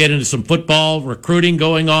discussions. We'll get into some football recruiting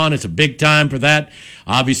going on. It's a big time for that.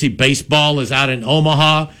 Obviously, baseball is out in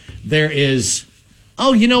Omaha. There is,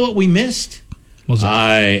 you know what we missed? What's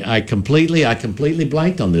that? I completely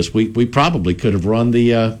blanked on this. We probably could have run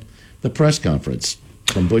the press conference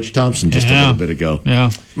from Butch Thompson just a little bit ago.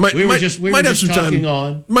 Yeah, we were just talking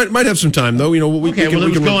on. Might have some time though. You know, it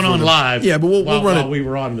was going on live. Yeah, but we'll run it. While we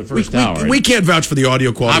were on in the first hour. We can't vouch for the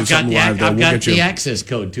audio quality. I've got the access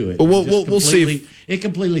code to it. But we'll see. It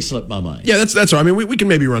completely slipped my mind. Yeah, that's all. I mean, we can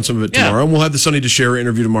maybe run some of it tomorrow, and we'll have the Sonny DeShera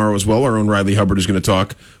interview tomorrow as well. Our own Riley Hubbard is going to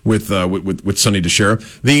talk with Sonny DeShera.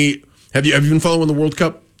 Have you been following the World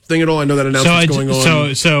Cup thing at all? I know that announcement's going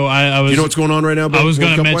on. So I was. Do you know what's going on right now? I was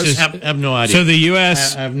going to mention. I have no idea. So the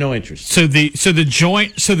U.S. I have no interest. So the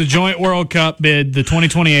joint World Cup bid, the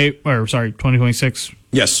 2026.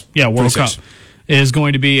 Yes. Yeah, World 26. Cup is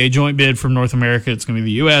going to be a joint bid from North America. It's going to be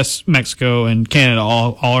the U.S., Mexico, and Canada.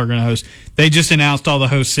 All are going to host. They just announced all the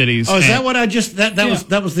host cities. Oh, is that what I just? That was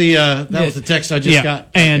the text I just got.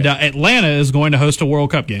 And Atlanta is going to host a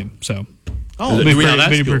World Cup game. So. Oh,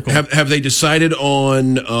 that's cool. Have they decided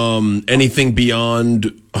on anything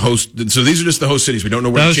beyond host? So these are just the host cities. We don't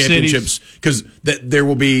know where the championships, because there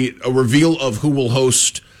will be a reveal of who will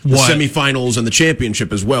host the semifinals and the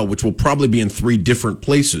championship as well, which will probably be in 3 different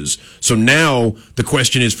places. So now the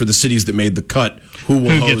question is, for the cities that made the cut, who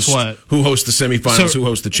hosts the semifinals, who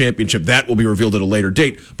hosts the championship. That will be revealed at a later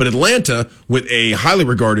date. But Atlanta, with a highly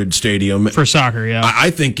regarded stadium for soccer, I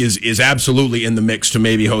think is absolutely in the mix to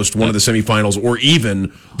maybe host one of the semifinals or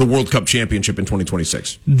even the World Cup championship in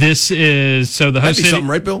 2026. This is the host That'd be city, something,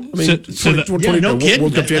 right, Bill? I mean, no kidding.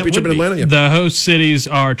 World Cup championship in Atlanta. Yeah. The host cities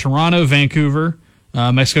are Toronto, Vancouver.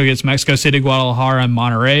 Mexico gets Mexico City, Guadalajara, and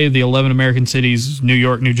Monterrey. The 11 American cities, New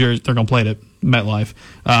York, New Jersey, they're going to play it at MetLife.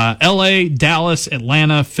 L.A., Dallas,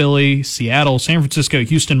 Atlanta, Philly, Seattle, San Francisco,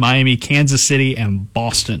 Houston, Miami, Kansas City, and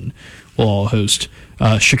Boston will all host.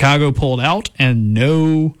 Chicago pulled out, and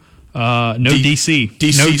no DC.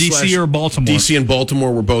 No DC or Baltimore. DC and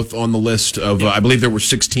Baltimore were both on the list of, I believe there were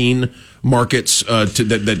 16 markets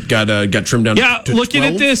that got trimmed down to looking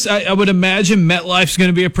 12. at this, I would imagine MetLife's going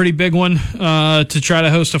to be a pretty big one to try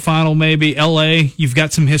to host a final maybe. LA, you've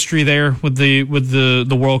got some history there with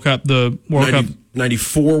the World Cup. The World Cup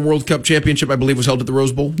 94 World Cup championship, I believe, was held at the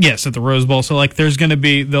Rose Bowl. Yes, at the Rose Bowl. So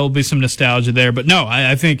there'll be some nostalgia there. But no,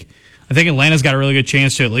 I think Atlanta's got a really good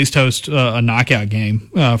chance to at least host a knockout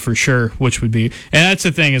game for sure, which would be, and that's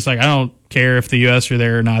the thing. It's I don't care if the U.S. are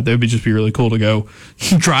there or not. That would just be really cool to go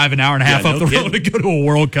drive an hour and a half up the road to go to a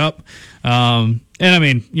World Cup. And I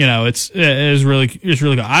mean, it's really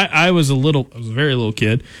cool. I was a very little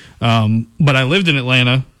kid, but I lived in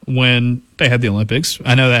Atlanta when they had the Olympics.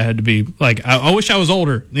 I know that had to be I wish I was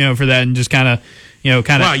older, for that, and just kind of.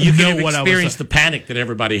 Wow, you could have experienced the panic that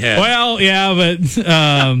everybody had. Well, yeah, but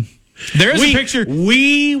there is a picture.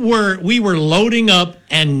 We were loading up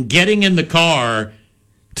and getting in the car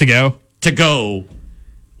to go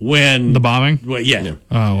when the bombing. Well, yeah.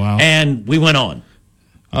 Oh wow. And we went on.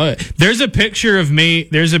 There's a picture of me.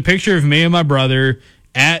 There's a picture of me and my brother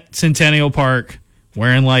at Centennial Park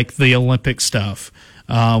wearing the Olympic stuff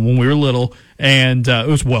when we were little, and it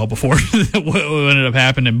was well before what ended up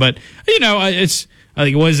happening. But I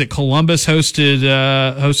think, what is it? Columbus hosted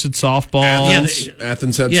softball.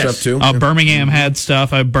 Athens had Yes. stuff too. Birmingham had stuff.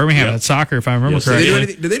 Birmingham had soccer, if I remember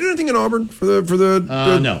correctly. Did they do anything in Auburn for the?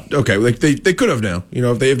 No. Okay, they could have now.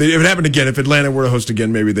 If it happened again, if Atlanta were to host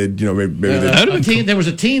again, maybe they'd maybe they'd. There was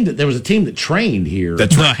a team that trained here.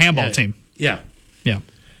 That's The handball team. Yeah. Yeah.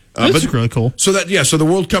 That's really cool. So so the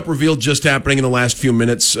World Cup reveal just happening in the last few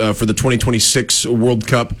minutes for the 2026 World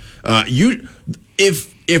Cup.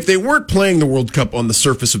 If they weren't playing the World Cup on the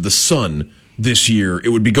surface of the sun this year, it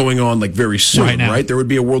would be going on like very soon, Right now. right? There would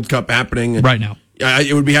be a World Cup happening Right now.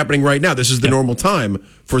 It would be happening right now. This is the normal time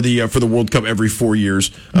for the World Cup every 4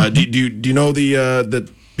 years. Do you know that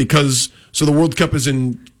because the World Cup is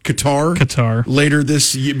in Qatar later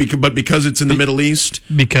this year, but because it's in the Middle East,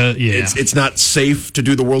 it's not safe to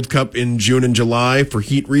do the World Cup in June and July for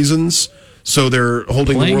heat reasons. So they're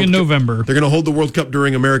holding Playing the World in Cup. November. They're going to hold the World Cup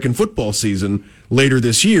during American football season later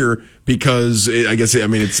this year because it's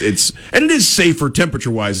and it is safer temperature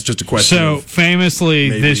wise. It's just a question. So famously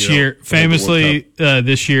this year,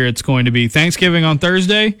 it's going to be Thanksgiving on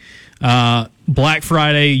Thursday, Black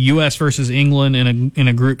Friday, U.S. versus England in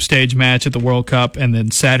a group stage match at the World Cup, and then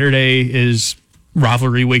Saturday is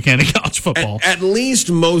rivalry weekend in college football. At least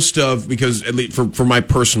most of because at least for my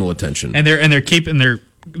personal attention, And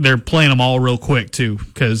they're playing them all real quick too,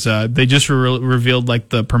 because they just revealed like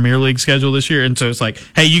the Premier League schedule this year, and so it's like,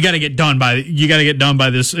 hey, you got to get done by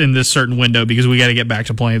this in this certain window because we got to get back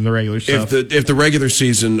to playing the regular stuff. If the regular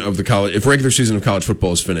season of college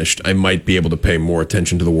football is finished, I might be able to pay more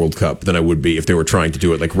attention to the World Cup than I would be if they were trying to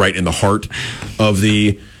do it like right in the heart of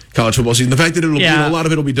the college football season. The fact that a lot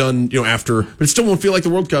of it will be done after, but it still won't feel like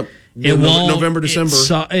the World Cup. November, December.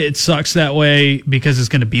 It sucks that way because it's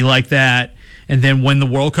going to be like that. And then when the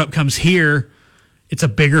World Cup comes here, it's a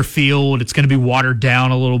bigger field. It's going to be watered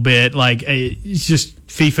down a little bit. Like, it's just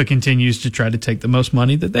FIFA continues to try to take the most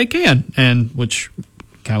money that they can, and which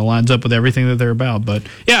kind of lines up with everything that they're about. But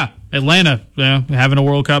yeah, Atlanta having a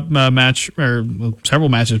World Cup match or several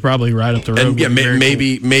matches probably right up the road. And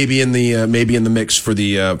maybe in the mix for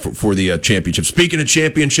the championship. Speaking of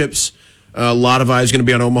championships. A lot of eyes going to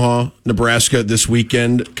be on Omaha, Nebraska this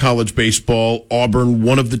weekend. College baseball, Auburn,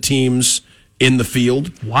 one of the teams in the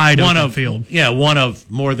field. Wide open field. Yeah, one of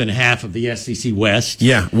more than half of the SEC West.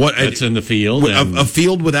 Yeah, that's in the field. A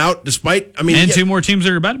field without, two more teams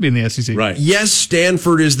that are about to be in the SEC. Right. Yes,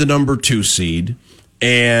 Stanford is the number 2 seed.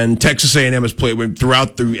 And Texas A&M has played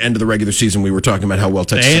throughout the end of the regular season. We were talking about how well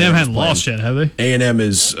Texas A&M hasn't lost yet, have they? A&M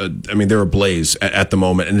is, they're ablaze at the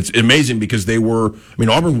moment, and it's amazing because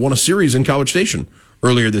Auburn won a series in College Station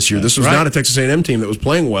earlier this year. This was not a Texas A&M team that was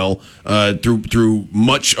playing well through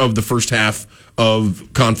much of the first half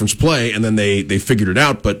of conference play, and then they figured it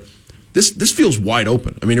out. But this feels wide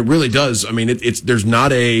open. It really does. There's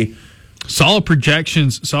not a solid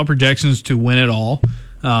projections to win it all.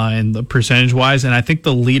 And the percentage wise, and I think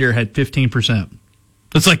the leader had 15%.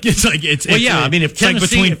 It's if Tennessee,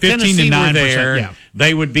 between 15 to 9%,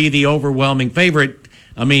 they would be the overwhelming favorite.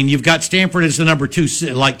 You've got Stanford as the number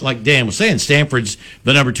 2, like Dan was saying, Stanford's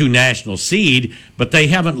the number 2 national seed, but they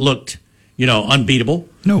haven't looked, unbeatable.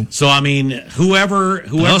 No. So whoever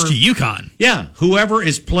lost to UConn. Yeah, whoever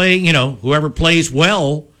is playing, whoever plays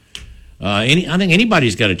well. I think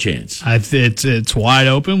anybody's got a chance. It's wide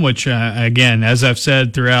open, which again, as I've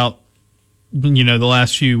said throughout, the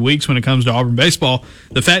last few weeks when it comes to Auburn baseball,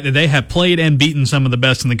 the fact that they have played and beaten some of the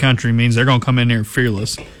best in the country means they're going to come in there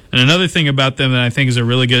fearless. And another thing about them that I think is a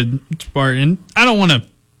really good part, and I don't want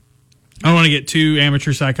to get too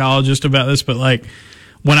amateur psychologist about this, but like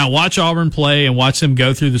when I watch Auburn play and watch them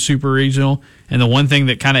go through the super regional, and the one thing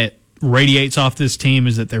that kind of radiates off this team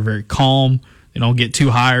is that they're very calm. They don't get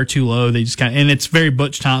too high or too low. They just and it's very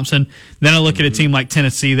Butch Thompson. Then I look at a team like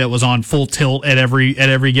Tennessee that was on full tilt at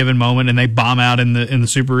every given moment, and they bomb out in the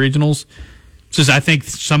super regionals. Just I think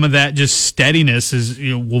some of that just steadiness is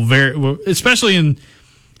will vary, especially in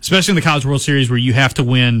the College World Series where you have to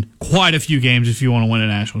win quite a few games if you want to win a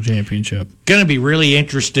national championship. Going to be really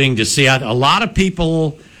interesting to see. A lot of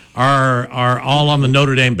people are all on the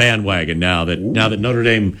Notre Dame bandwagon now that Notre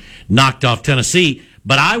Dame knocked off Tennessee.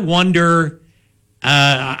 But I wonder.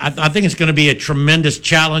 I think it's going to be a tremendous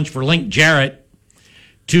challenge for Link Jarrett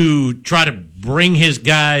to try to bring his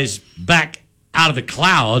guys back out of the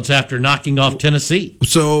clouds after knocking off Tennessee.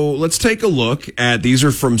 So let's take a look at, these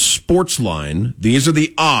are from Sportsline. These are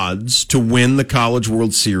the odds to win the College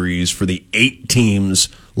World Series for the 8 teams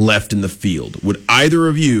left in the field. Would either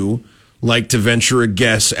of you like to venture a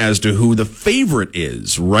guess as to who the favorite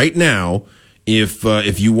is right now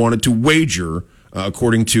if you wanted to wager?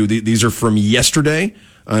 According to these are from yesterday.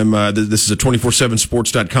 This is a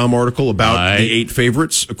 247sports.com article about the 8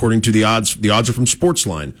 favorites according to the odds. The odds are from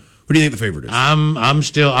Sportsline. Who do you think the favorite is? I'm going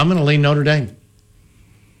to lean Notre Dame.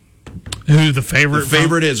 Who the favorite? The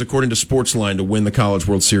favorite is, according to Sportsline, to win the College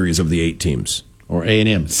World Series of the 8 teams. Or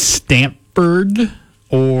A&M. Stanford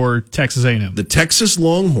or Texas A&M? The Texas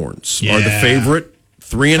Longhorns are the favorite.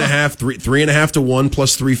 3.5 to 1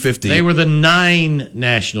 plus 350. They were the 9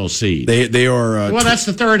 national seed. They are. Well, that's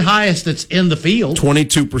the third highest that's in the field.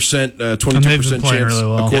 22%. 22% chance, really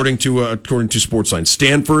well. according to Sportsline.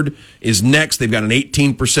 Stanford is next. They've got an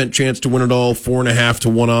 18% chance to win it all. 4.5 to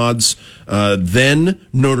 1 odds. Then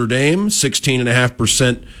Notre Dame,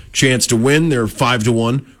 16.5% chance to win. They're 5 to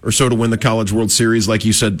 1 or so to win the College World Series. Like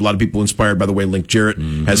you said, a lot of people inspired by the way Link Jarrett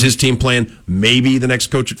has his team playing. Maybe the next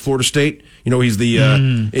coach at Florida State. You know, he's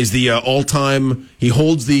the all-time. He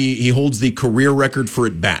holds the career record for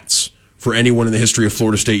at bats for anyone in the history of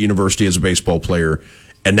Florida State University as a baseball player.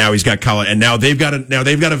 And now he's got college. And now they've got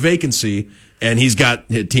a vacancy. And he's got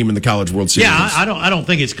a team in the College World Series. Yeah, I don't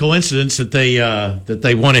think it's coincidence that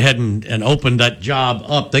they went ahead and opened that job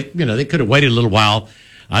up. They could have waited a little while.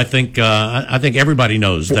 I think everybody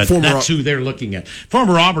knows that's who they're looking at.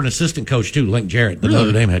 Former Auburn assistant coach too, Link Jarrett, the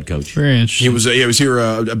Notre Dame head coach. Very interesting. He was here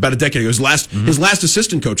about a decade ago. His last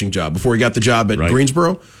assistant coaching job before he got the job at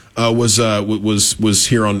Greensboro was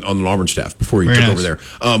here on the Auburn staff before he took over there.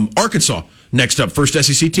 Arkansas next up, first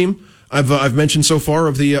SEC team. I've mentioned so far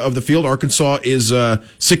of the field. Arkansas is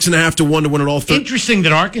 6.5 to 1 to win it all. Interesting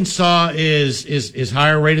that Arkansas is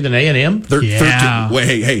higher rated than A&M. 13.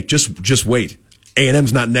 Wait, hey, just wait.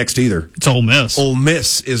 A&M's not next either. It's Ole Miss. Ole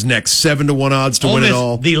Miss is next, 7 to 1 odds to win it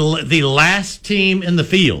all. The last team in the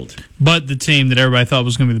field, but the team that everybody thought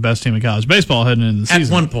was going to be the best team in college baseball heading into the season.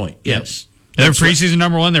 At one point, yes. They were preseason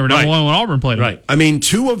number 1. They were number 1 when Auburn played them. Right. I mean,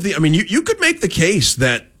 you could make the case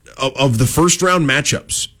that of the first round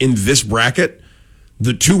matchups in this bracket,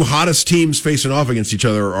 the 2 hottest teams facing off against each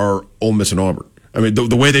other are Ole Miss and Auburn. I mean,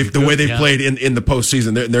 the way they've played in the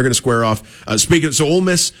postseason, they're going to square off. So Ole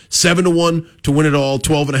Miss 7 to 1 to win it all,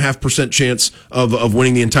 12.5% chance of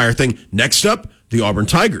winning the entire thing. Next up, the Auburn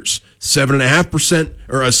Tigers, 7.5%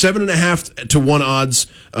 or 7.5 to 1 odds.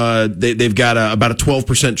 They've got about a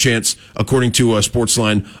 12% chance, according to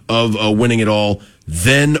Sportsline, of winning it all.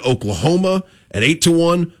 Then Oklahoma at 8 to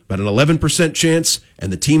 1, about an 11% chance,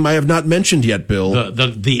 and the team I have not mentioned yet, Bill.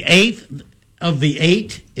 The 8th of the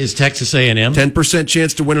 8 is Texas A&M. 10%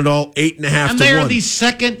 chance to win it all, 8.5 to 1. And they are the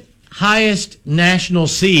second highest national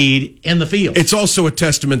seed in the field. It's also a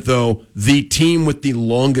testament, though, the team with the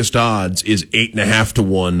longest odds is 8.5 to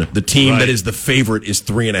 1. The team that is the favorite is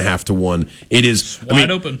 3.5 to 1. It is wide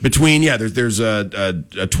open. Between there's a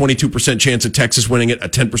 22% chance of Texas winning it, a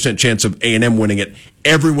 10% chance of A&M winning it.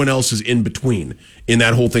 Everyone else is in between in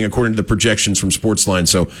that whole thing, according to the projections from Sportsline.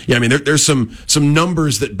 So, yeah, I mean, there's some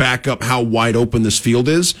numbers that back up how wide open this field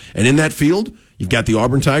is, and in that field, you've got the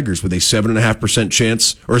Auburn Tigers with a 7.5%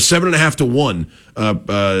 chance, or 7.5 to 1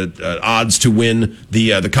 odds to win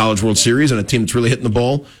the College World Series, and a team that's really hitting the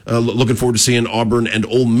ball. Looking forward to seeing Auburn and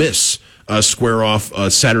Ole Miss square off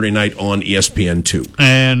Saturday night on ESPN2.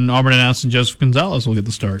 And Auburn announcing Joseph Gonzalez will get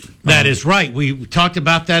the start. That is right. We talked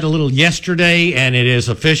about that a little yesterday, and it is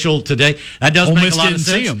official today. That does make a lot of sense.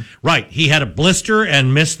 See him. Right. He had a blister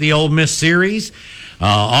and missed the Ole Miss series.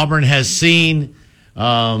 Auburn has seen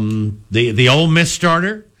the Ole Miss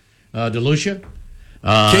starter, DeLucia.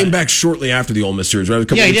 Came back shortly after the Ole Miss series, right? A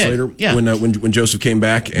couple weeks later, when Joseph came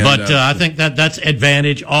back. And, I think that's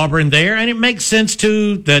advantage Auburn there, and it makes sense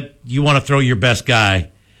too that you want to throw your best guy,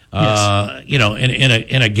 in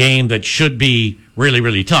a game that should be really,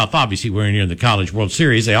 really tough. Obviously, we're in the College World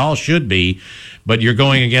Series; they all should be, but you're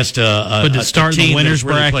going against a team the winners that's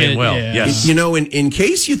really bracket. Playing well. Yeah. Yes. In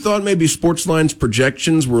case you thought maybe Sportsline's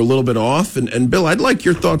projections were a little bit off, and Bill, I'd like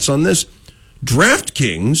your thoughts on this.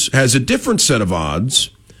 DraftKings has a different set of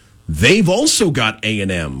odds. They've also got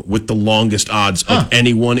A&M with the longest odds of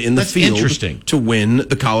anyone in the field to win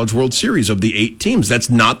the College World Series of the 8 teams.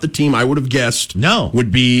 That's not the team I would have guessed.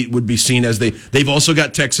 Would be seen as they've also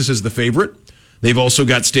got Texas as the favorite. They've also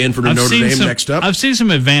got Stanford and Notre Dame next up. I've seen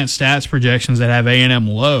some advanced stats projections that have A&M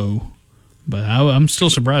low, but I'm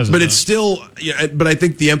still surprised. But it's still, but I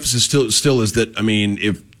think the emphasis still is that, I mean,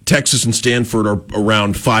 if Texas and Stanford are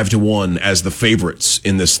around 5 to 1 as the favorites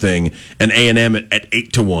in this thing, and A&M at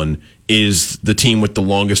 8 to 1 is the team with the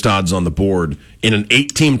longest odds on the board in an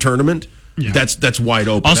 8-team tournament. Yeah. That's wide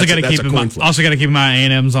open. Also got to keep in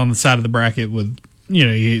mind A&M's on the side of the bracket with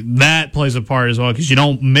that plays a part as well, because you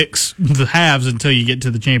don't mix the halves until you get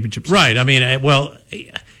to the championship. Right. I mean, well,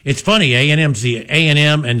 it's funny.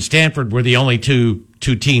 A&M and Stanford were the only 2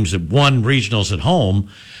 two teams that won regionals at home.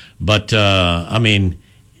 But I mean,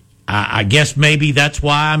 I guess maybe that's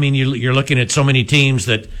why. I mean, you're looking at so many teams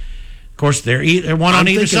that, of course, they're one on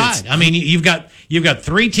either side. I mean, you've got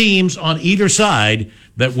three teams on either side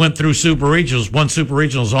that went through super regionals. One super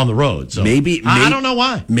regionals on the road. So maybe I don't know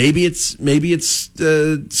why. Maybe it's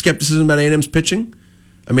skepticism about A&M's pitching.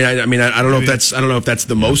 I don't know if that's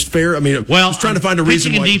the most fair. I mean, well, I was trying to find a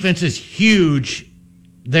reason. Pitching and defense is huge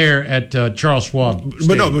there at Charles Schwab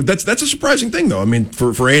Stadium. But that's a surprising thing, though. I mean,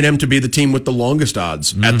 for A&M to be the team with the longest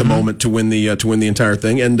odds at the moment to win the entire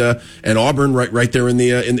thing, and Auburn right there in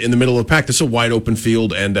the middle of the pack. This is a wide open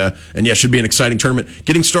field, and yeah, should be an exciting tournament.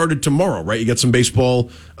 Getting started tomorrow, right? You got some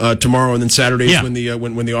baseball tomorrow, and then Saturdays when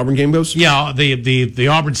the Auburn game goes. Yeah, the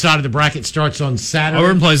Auburn side of the bracket starts on Saturday.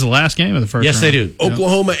 Auburn plays the last game of the first. Yes, round. they do.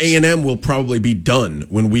 Oklahoma A&M will probably be done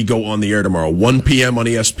when we go on the air tomorrow. 1 p.m. on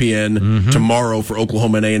ESPN tomorrow for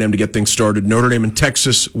Oklahoma and A&M to get things started. Notre Dame and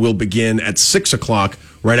Texas will begin at 6 o'clock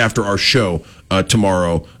right after our show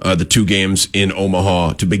tomorrow. The two games in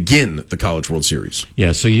Omaha to begin the College World Series.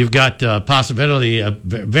 Yeah, so you've got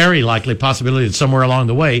very likely possibility that somewhere along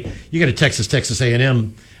the way you get a Texas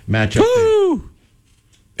A&M matchup. Woo!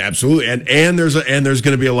 Absolutely, and there's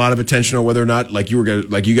going to be a lot of attention on whether or not, like you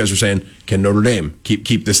guys were saying, can Notre Dame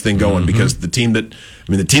keep this thing going? Because the team that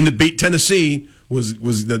beat Tennessee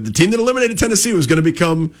was the team that eliminated Tennessee was going to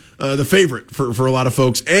become the favorite for a lot of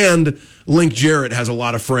folks. And Link Jarrett has a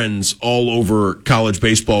lot of friends all over college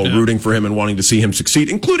baseball rooting for him and wanting to see him succeed,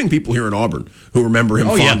 including people here in Auburn who remember him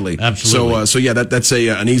fondly. Yeah, absolutely. So that's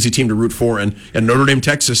an easy team to root for. And Notre Dame,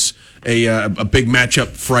 Texas, a big matchup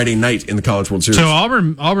Friday night in the College World Series. So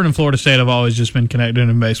Auburn and Florida State have always just been connected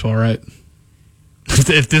in baseball, right?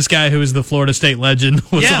 If this guy who is the Florida State legend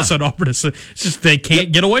was also at Auburn, it's just they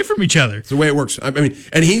can't get away from each other. It's the way it works. I mean,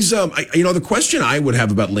 and he's, the question I would have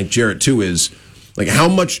about Link Jarrett too is, like, how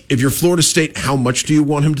much, if you're Florida State, how much do you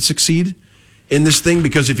want him to succeed in this thing?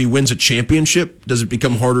 Because if he wins a championship, does it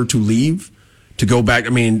become harder to leave, to go back?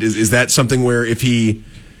 I mean, is that something where if you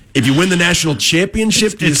win the national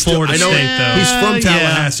championship, it's Florida State, though. He's from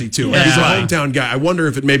Tallahassee too. Yeah. He's a hometown guy. I wonder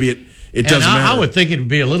if it doesn't matter. I would think it would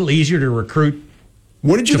be a little easier to recruit.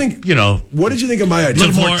 What did you think? What did you think of my idea? A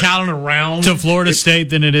little more talent around to Florida State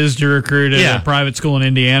than it is to recruit at a private school in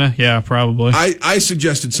Indiana. Yeah, probably. I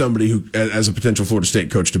suggested somebody who, as a potential Florida State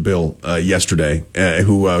coach to Bill yesterday,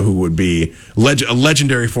 who would be a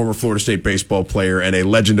legendary former Florida State baseball player and a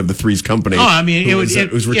legend of the Threes Company. Oh, I mean, it was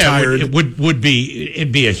retired. Yeah,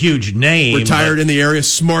 it'd be a huge name. Retired in the area,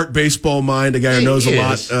 smart baseball mind, a guy who knows a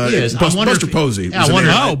lot. Buster Posey.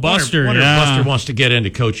 Buster. If Buster wants to get into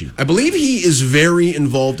coaching. I believe he is very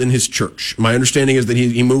involved in his church. My understanding is that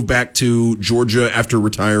he moved back to Georgia after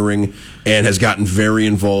retiring and has gotten very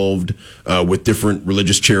involved with different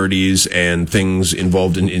religious charities and things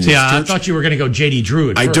involved in his church. I thought you were going to go J.D.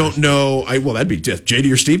 Drew. I don't know. That'd be J.D.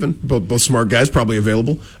 or Steven. Both smart guys, probably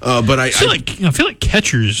available. But I feel like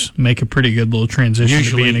catchers make a pretty good little transition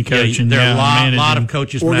usually, to being a coach. There are a lot of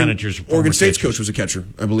coaches, managers. Oregon State's coach was a catcher,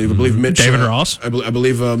 I believe. I believe Mitch. David Ross. I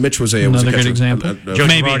believe Mitch was a another catcher. good example.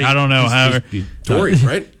 Maybe I don't know. However, Torrey,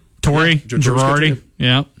 right? Torrey, Girardi.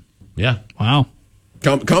 Yeah. Wow.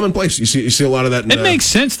 Commonplace. You see a lot of that. It makes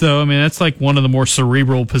sense, though. I mean, that's like one of the more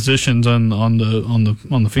cerebral positions on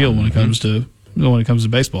the field when it comes to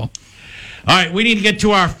baseball. All right, we need to get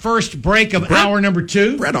to our first break of hour number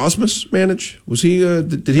 2. Brad Osmus manage? Was he?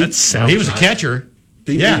 Did he? He was a catcher.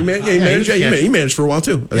 He managed for a while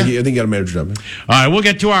too. I think he got a manager job. All right, we'll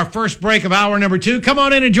get to our first break of hour number 2. Come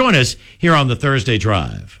on in and join us here on the Thursday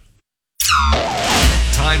Drive.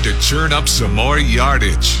 Time to churn up some more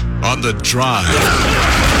yardage on The Drive.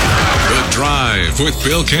 The Drive with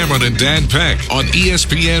Bill Cameron and Dan Peck on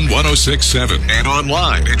ESPN 106.7 and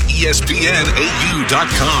online at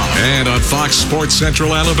ESPNAU.com and on Fox Sports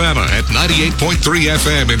Central Alabama at 98.3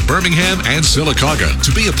 FM in Birmingham and Sylacauga.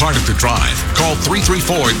 To be a part of The Drive, call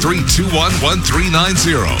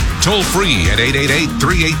 334-321-1390. Toll free at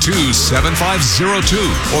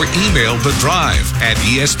 888-382-7502 or email The Drive at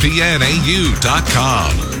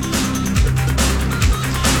ESPNAU.com.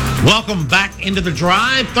 Welcome back into The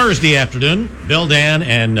Drive Thursday afternoon. Bill, Dan,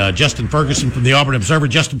 and Justin Ferguson from the Auburn Observer.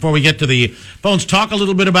 Justin, before we get to the phones, talk a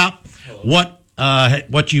little bit about what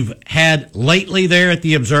you've had lately there at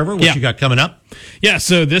the Observer, what you got coming up. Yeah,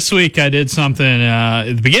 so this week I did something,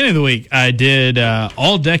 at the beginning of the week, I did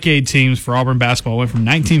all-decade teams for Auburn basketball. Went from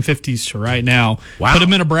 1950s to right now. Wow. Put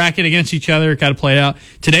them in a bracket against each other, kind of played out.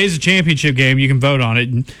 Today's a championship game. You can vote on it.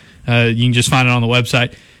 You can just find it on the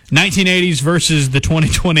website. 1980s versus the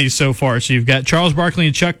 2020s so far. So you've got Charles Barkley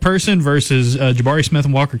and Chuck Person versus Jabari Smith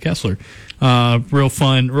and Walker Kessler. Real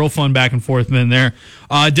fun back and forth been there.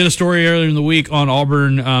 I did a story earlier in the week on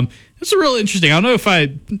Auburn. It's real interesting. I don't know if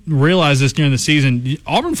I realized this during the season.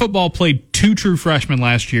 Auburn football played 2 true freshmen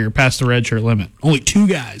last year past the redshirt limit. Only 2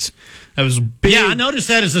 guys. That was big. Yeah, I noticed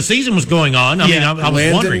that as the season was going on. I mean, I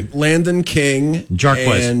was wondering. Landon King and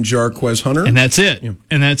Jarquez Hunter. And that's it. Yeah.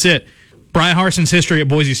 And that's it. Brian Harson's history at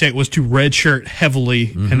Boise State was to redshirt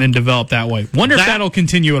heavily and then develop that way. Wonder if that'll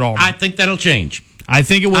continue at all. I think that'll change. I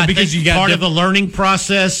think it will because you got part of the learning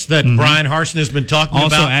process that Brian Harsin has been talking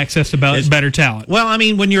about. Also access to better talent. Well, I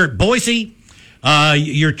mean, when you're at Boise,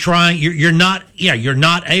 you're not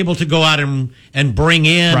able to go out and bring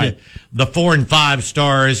in the 4 and 5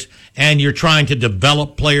 stars, and you're trying to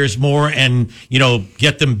develop players more and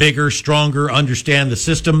get them bigger, stronger, understand the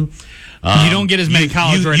system. You don't get as many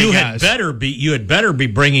college-ready guys. You had better be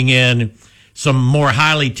bringing in some more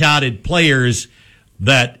highly touted players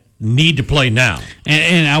that need to play now.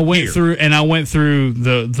 And I went through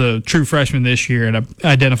the true freshmen this year, and I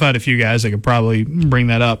identified a few guys that could probably bring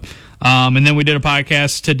that up. And then we did a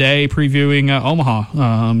podcast today previewing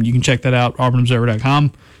Omaha. You can check that out,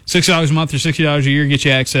 auburnobserver.com. $6 a month or $60 a year gets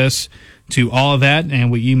you access to all of that,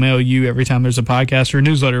 and we email you every time there's a podcast or a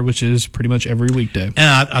newsletter, which is pretty much every weekday. And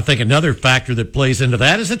I think another factor that plays into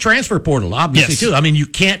that is the transfer portal, obviously, too. I mean, you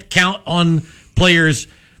can't count on players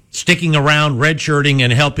sticking around, redshirting,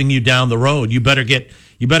 and helping you down the road. You better get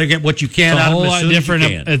what you can out of them as soon as you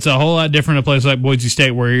can. It's a whole lot different in a place like Boise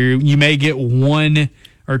State, where you may get 1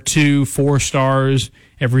 or 2 4 stars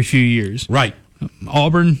every few years. Right.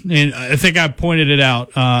 Auburn, and I think I pointed it out.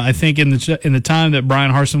 I think in the time that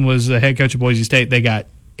Brian Harsin was the head coach of Boise State, they got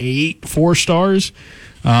 8 4 stars.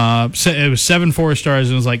 It was 7 4 stars,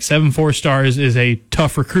 and it was like 7 4 stars is a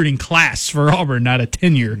tough recruiting class for Auburn, not a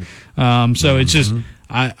tenure. So it's just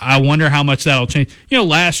I wonder how much that'll change.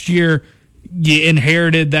 Last year you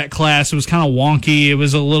inherited that class. It was kind of wonky. It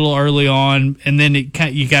was a little early on, and then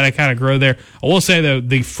you got to kind of grow there. I will say, though,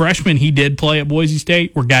 the freshmen he did play at Boise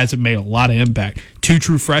State were guys that made a lot of impact. 2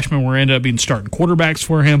 true freshmen ended up being starting quarterbacks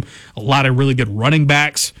for him. A lot of really good running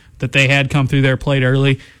backs that they had come through there played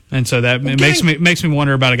early. And so that makes me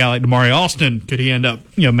wonder about a guy like Damari Alston. Could he end up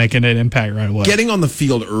making an impact right away? Getting on the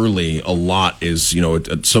field early a lot is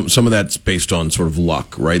some of that's based on sort of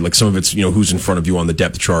luck, right? Like some of it's who's in front of you on the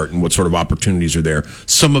depth chart and what sort of opportunities are there.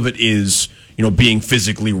 Some of it is being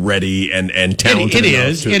physically ready and talented.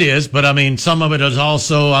 It is, but I mean some of it is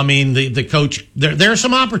also the coach. There are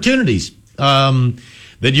some opportunities that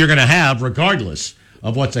you're going to have regardless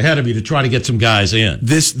of what's ahead of you to try to get some guys in.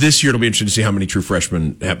 This year it'll be interesting to see how many true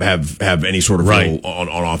freshmen have any sort of role on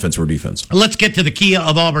offense or defense. Let's get to the Kia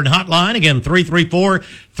of Auburn hotline. Again,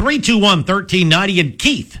 334-321-1390. And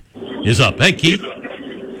Keith is up. Hey, Keith.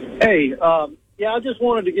 Hey, I just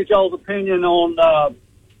wanted to get y'all's opinion on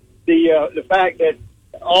the fact that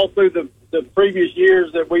all through the previous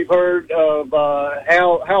years that we've heard of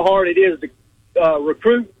how hard it is to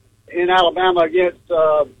recruit in Alabama against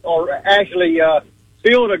or actually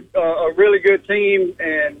field a really good team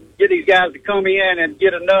and get these guys to come in and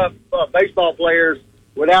get enough baseball players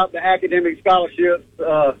without the academic scholarships,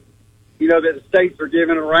 that the states are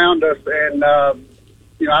giving around us. And, I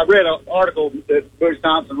read an article that Bush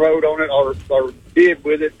Thompson wrote on it or did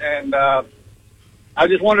with it. And I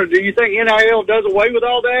just wondered, do you think NIL does away with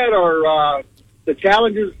all that or the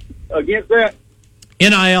challenges against that?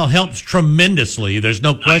 NIL helps tremendously. There's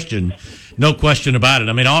no question about it.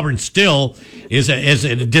 I mean, Auburn still is at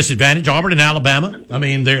a disadvantage. Auburn and Alabama, I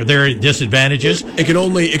mean, they're at disadvantages. It can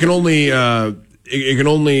only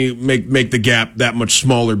make the gap that much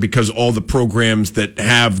smaller because all the programs that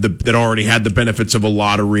already had the benefits of a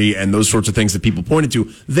lottery and those sorts of things that people pointed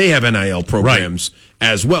to, they have NIL programs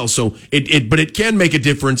as well. So but it can make a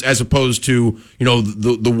difference as opposed to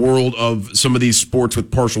the world of some of these sports with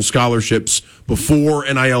partial scholarships before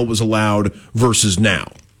NIL was allowed versus now.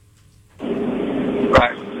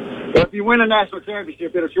 Right. Well, if you win a national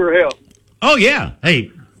championship, it'll sure help. Oh yeah. Hey,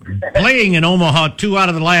 playing in Omaha 2 out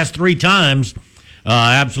of the last 3 times.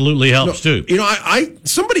 Absolutely helps too.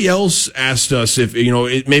 Somebody else asked us if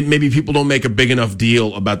maybe people don't make a big enough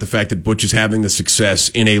deal about the fact that Butch is having the success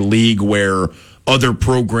in a league where other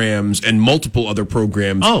programs and multiple other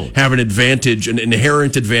programs have an advantage, an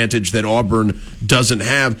inherent advantage that Auburn doesn't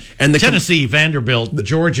have. And Tennessee, Vanderbilt,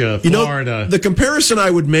 Georgia, Florida. The comparison I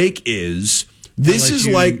would make is this is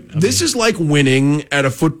like winning at a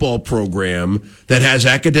football program that has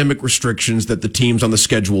academic restrictions that the teams on the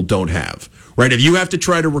schedule don't have. Right? If you have to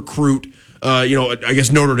try to recruit I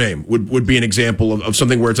guess Notre Dame would be an example of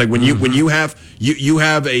something where it's like when you have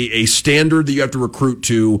a standard that you have to recruit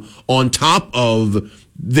to on top of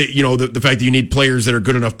the fact that you need players that are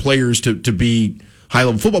good enough players to be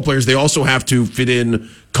high-level football players. They also have to fit in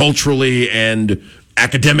culturally and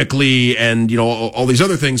academically and all these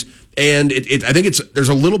other things. And I think there's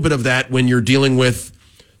a little bit of that when you're dealing with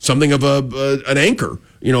something of an anchor,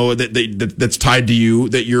 that's tied to you,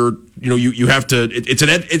 that you have to.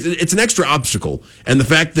 It's an extra obstacle, and the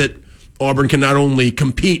fact that Auburn can not only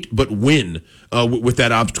compete but win with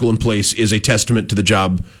that obstacle in place is a testament to the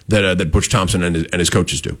job that Butch Thompson and his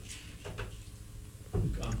coaches do.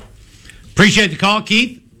 Appreciate the call,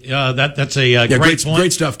 Keith. That's a great point.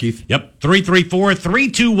 Great stuff, Keith. Yep,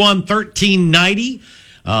 334-321-1390.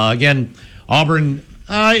 Again, Auburn.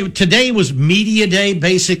 Today was media day,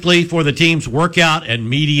 basically, for the team's workout and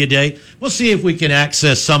media day. We'll see if we can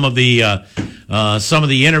access some of the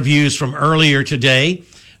interviews from earlier today.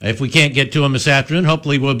 If we can't get to them this afternoon,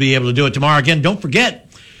 hopefully we'll be able to do it tomorrow. Again, don't forget,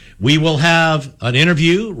 we will have an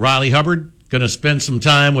interview. Riley Hubbard going to spend some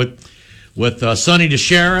time with Sonny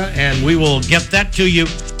DeShera, and we will get that to you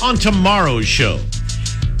on tomorrow's show.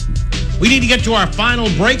 We need to get to our final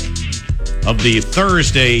break of the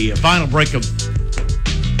Thursday, final break of...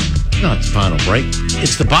 No, it's the final break.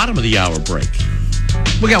 It's the bottom of the hour break.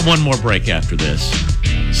 We got one more break after this.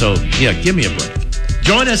 So, yeah, give me a break.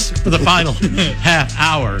 Join us for the final half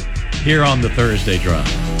hour here on the Thursday Drive.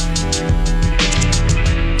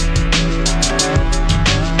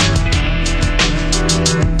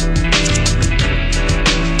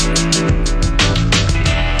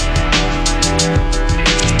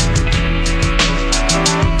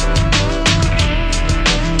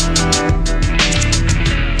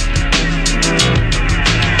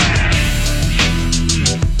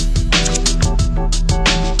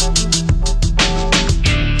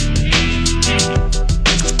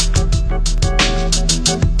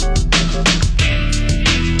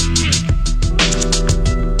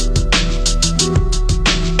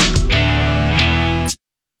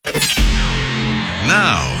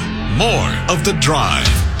 The Drive.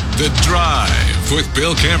 The Drive with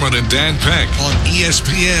Bill Cameron and Dan Peck on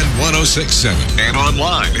ESPN 106.7 and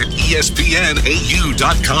online at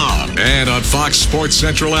ESPNAU.com and on Fox Sports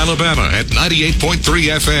Central Alabama at 98.3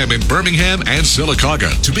 FM in Birmingham and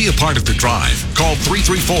Sylacauga. To be a part of The Drive, call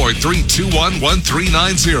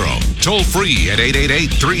 334-321-1390. Toll free at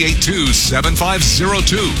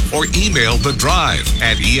 888-382-7502 or email The Drive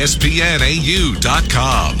at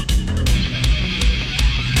ESPNAU.com.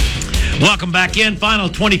 Welcome back in. Final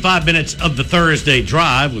 25 minutes of the Thursday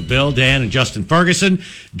Drive with Bill, Dan, and Justin Ferguson.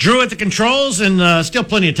 Drew at the controls, and still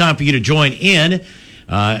plenty of time for you to join in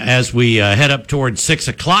as we head up towards 6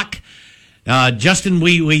 o'clock. Justin,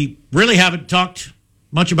 we really haven't talked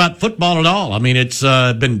much about football at all. I mean, it's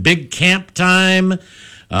been big camp time.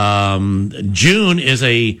 June is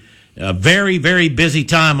a very, very busy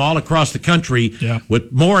time all across the country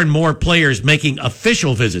with more and more players making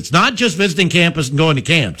official visits, not just visiting campus and going to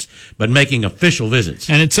camps, but making official visits.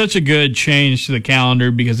 And it's such a good change to the calendar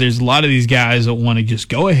because there's a lot of these guys that want to just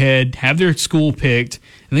go ahead, have their school picked,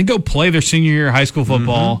 and then go play their senior year of high school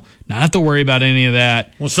football, not have to worry about any of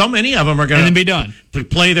that. Well, so many of them are going to be done.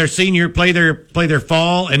 Play their senior, play their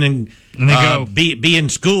fall, and then go be in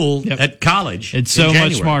school at college. It's so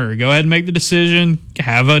much smarter. Go ahead and make the decision,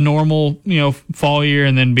 have a normal fall year,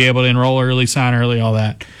 and then be able to enroll early, sign early, all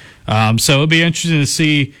that. So it'll be interesting to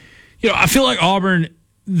see. I feel like Auburn,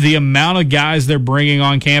 the amount of guys they're bringing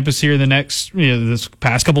on campus here the next, this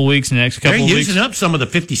past couple of weeks, and the next couple of weeks. They're using up some of the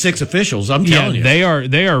 56 officials, I'm telling you. They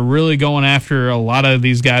are really going after a lot of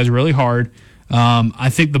these guys really hard. I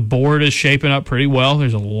think the board is shaping up pretty well.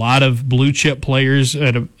 There's a lot of blue chip players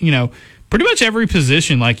at pretty much every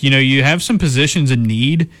position. Like, you have some positions in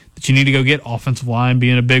need that you need to go get, offensive line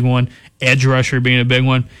being a big one, edge rusher being a big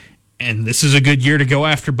one. And this is a good year to go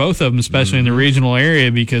after both of them, especially in the regional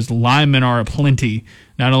area, because linemen are aplenty,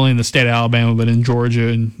 not only in the state of Alabama, but in Georgia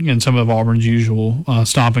and some of Auburn's usual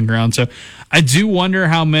stomping grounds. So I do wonder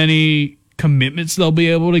how many commitments they'll be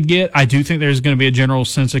able to get. I do think there's going to be a general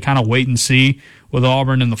sense of kind of wait and see with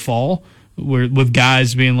Auburn in the fall, with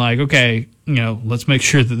guys being like, okay, let's make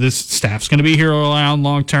sure that this staff's going to be here around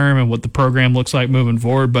long term and what the program looks like moving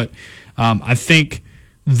forward. But I think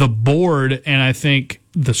the board and I think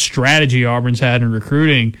the strategy Auburn's had in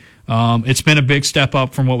recruiting, it's been a big step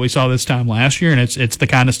up from what we saw this time last year, and it's the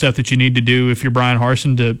kind of stuff that you need to do if you're Brian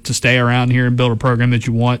Harsin to stay around here and build a program that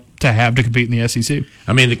you want to have to compete in the SEC.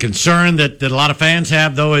 I mean, the concern that a lot of fans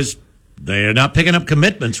have, though, is they're not picking up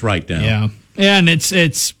commitments right now. Yeah, and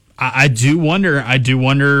it's I do wonder,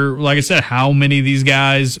 like I said, how many of these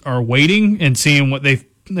guys are waiting and seeing what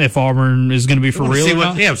if Auburn is going to be for real.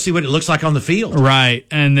 See what it looks like on the field. Right.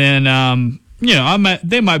 And then,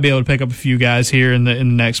 they might be able to pick up a few guys here in the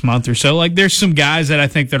next month or so. Like, there's some guys that I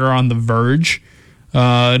think that are on the verge.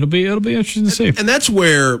 It'll be interesting to see. And that's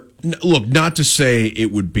where, look, not to say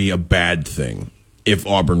it would be a bad thing if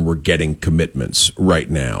Auburn were getting commitments right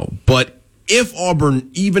now, but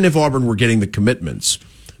even if Auburn were getting the commitments,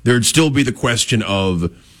 there'd still be the question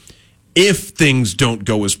of, if things don't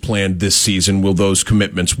go as planned this season, will those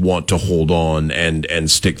commitments want to hold on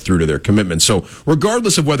and stick through to their commitments? So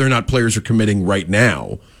regardless of whether or not players are committing right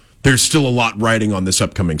now, there's still a lot riding on this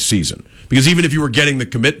upcoming season. Because even if you were getting the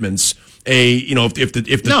commitments, if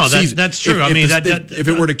that's true. If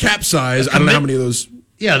it were to capsize, I don't know how many of those.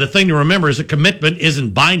 Yeah, the thing to remember is a commitment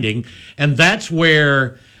isn't binding, and that's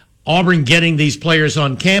where Auburn getting these players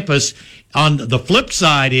on campus. On the flip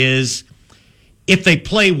side is, if they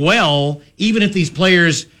play well, even if these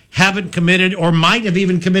players haven't committed or might have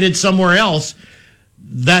even committed somewhere else,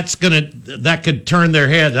 that could turn their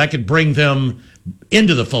head. That could bring them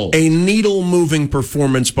into the fold. A needle-moving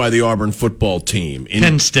performance by the Auburn football team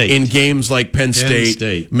Penn State. In games like Penn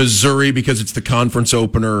State, Missouri, because it's the conference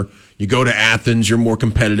opener. You go to Athens, you're more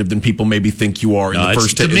competitive than people maybe think you are in the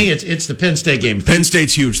first. To me, it's the Penn State game. Penn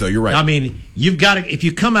State's huge, though. You're right. I mean, you've got to, if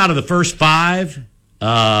you come out of the first 5,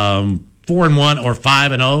 4-1 or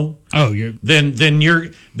 5-0. Oh,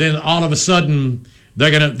 then all of a sudden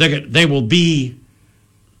they will be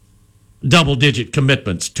double-digit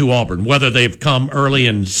commitments to Auburn, whether they've come early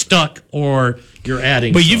and stuck or you're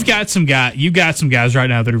adding. But you've got some guys right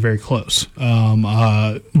now that are very close.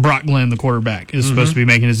 Brock Glenn, the quarterback, is supposed to be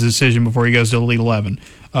making his decision before he goes to Elite 11.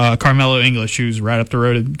 Carmelo English, who's right up the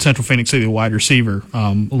road at Central Phoenix City, the wide receiver.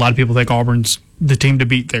 A lot of people think Auburn's the team to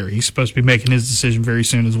beat there. He's supposed to be making his decision very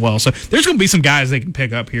soon as well. So there's going to be some guys they can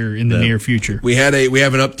pick up here in the near future. We have an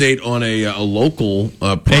update on a local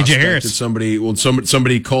prospect. AJ Harris.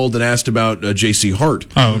 Somebody called and asked about J.C. Hart,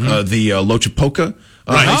 the Lochapoka.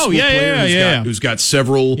 High school who's got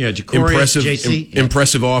several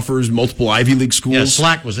impressive offers, multiple Ivy League schools. Yeah,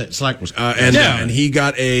 Slack was it. And he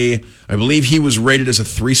got I believe he was rated as a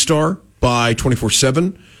 3-star by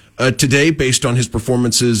 24/7 today, based on his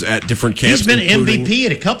performances at different camps. He's been MVP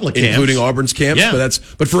at a couple of camps, including Auburn's camps. Yeah.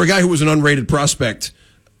 But for a guy who was an unrated prospect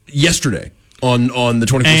yesterday on the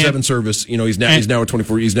 24/7 service, he's now a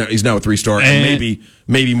 24. He's now a 3-star, and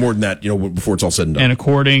maybe more than that, before it's all said and done. And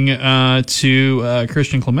according to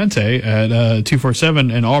Christian Clemente at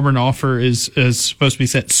 247, an Auburn offer is supposed to be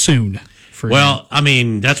set soon. Well, I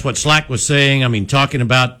mean, that's what Slack was saying. I mean, talking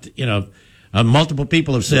about multiple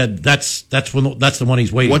people have said that's the one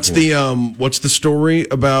he's waiting for. What's the story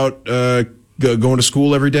about going to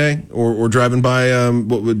school every day or driving by?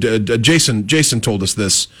 Jason told us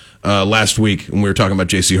this last week when we were talking about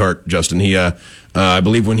J.C. Hart. Justin, he I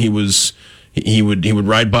believe when he would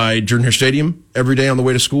ride by Jordan Hare Stadium every day on the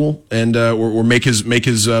way to school, and or make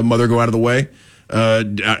his mother go out of the way.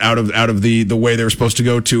 Out of the way they were supposed to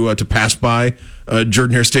go to pass by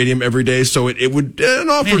Jordan Hare Stadium every day, so it would an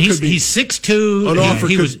offer. Man, could be he's 6'2". An offer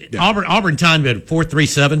he was Auburn timed at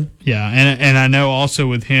 4.37. Yeah, and I know also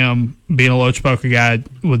with him being a Lochapoka guy,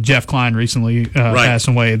 with Jeff Klein recently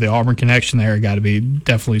passing away, the Auburn connection there got to be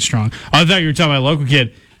definitely strong. I thought you were talking about a local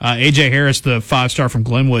kid. AJ Harris, the 5-star from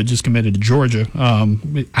Glenwood, just committed to Georgia. How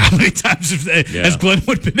many times has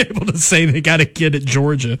Glenwood been able to say they got a kid at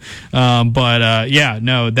Georgia? I'm glad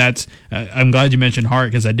you mentioned Hart,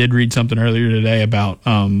 because I did read something earlier today about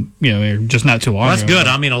just not too long ago. That's good.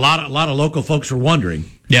 I mean, a lot of local folks were wondering.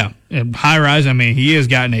 Yeah, and High Rise. I mean, he has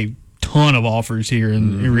gotten a ton of offers here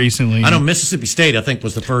recently. I know Mississippi State, I think,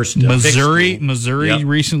 was the first. Missouri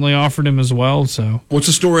recently offered him as well. So, what's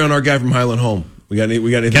the story on our guy from Highland Home? We got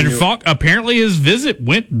anything? Kendrick Falk, apapparently his visit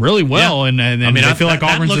went really well, and I feel like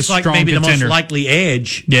Auburn's a strong maybe contender. The most likely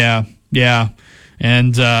edge. Yeah,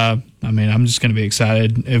 and I'm just going to be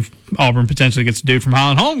excited if Auburn potentially gets a dude from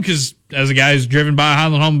Highland Home, because as a guy who's driven by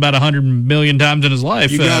Highland Home about 100 million times in his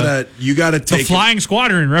life, you gotta take the Flying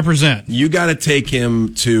Squadron represent. You gotta take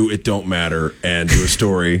him to It Don't Matter and do a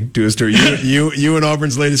story. You and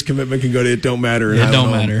Auburn's latest commitment can go to It Don't Matter. It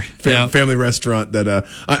Don't Matter. Family restaurant that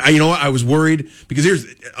I was worried, because here's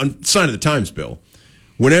a sign of the times, Bill.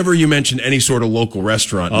 Whenever you mention any sort of local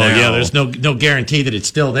restaurant there's no guarantee that it's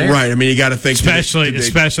still there. Right. I mean, you got to think, especially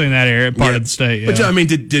in that area, part of the state. Yeah. But I mean,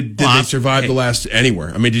 did they survive the last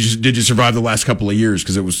anywhere? I mean, did you survive the last couple of years,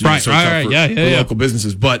 because it was so tough for local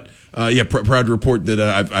businesses? But proud to report that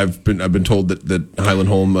I've been told that Highland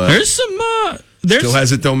Home. There's some Still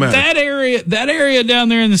has it, don't matter. That area down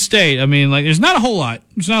there in the state. I mean, like, there's not a whole lot.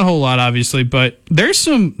 There's not a whole lot, obviously, but there's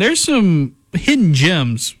some hidden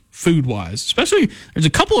gems food wise. Especially, there's a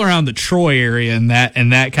couple around the Troy area and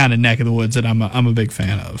that kind of neck of the woods that I'm a big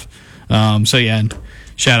fan of. So yeah, and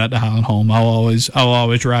shout out to Highland Home. I'll always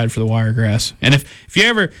ride for the Wiregrass. And if you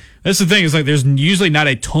ever, that's the thing, is like there's usually not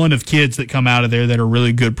a ton of kids that come out of there that are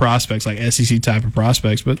really good prospects, like SEC type of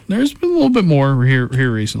prospects, but there's been a little bit more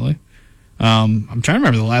here recently. I'm trying to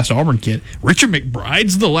remember the last Auburn kid. Richard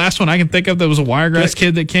McBride's the last one I can think of that was a Wiregrass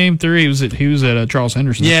kid that came through. He was at Charles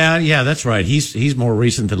Henderson. Yeah, that's right. He's more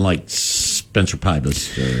recent than like Spencer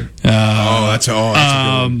Pybus. That's a good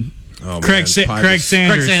one. Craig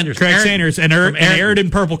Sanders, and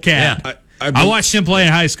Aridin Purple Cat. Yeah. I watched him play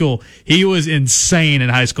in high school. He was insane in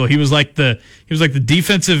high school. He was like the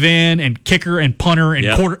defensive end and kicker and punter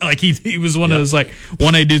and quarter. Like he was one of those like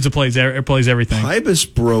 1A dudes that plays everything.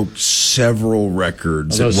 Pybus broke several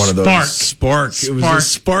records at one of those. Spark. It was a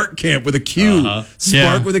Spark camp with a Q.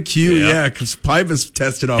 Spark with a Q. Yeah, because Pybus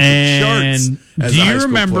tested off the charts. As a high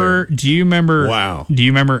school player. Do you remember? Wow. Do you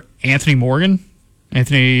remember Anthony Morgan? I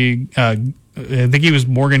think he was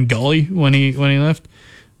Morgan Gully when he left.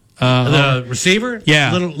 The receiver?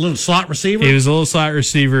 Yeah. Little slot receiver? He was a little slot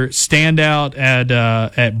receiver. Standout at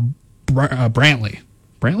Brantley.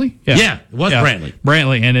 Brantley? Yeah, it was Brantley.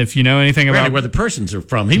 Brantley. And if you know anything about where the Persons are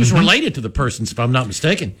from, he was related to the Persons, if I'm not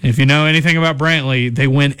mistaken. If you know anything about Brantley, they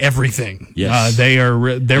win everything. Yes, They're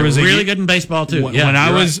really good in baseball too.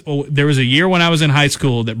 There was a year when I was in high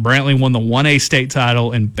school that Brantley won the 1A state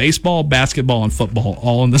title in baseball, basketball, and football,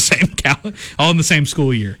 all in the same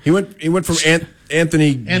school year. He went from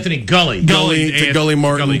Anthony Gully to Gully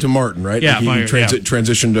Martin to Martin, right? Yeah, like he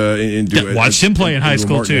transitioned into it. Watched him play in high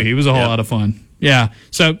school too. He was a whole lot of fun. Yeah,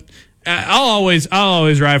 so I'll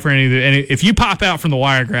always ride for any of the. And if you pop out from the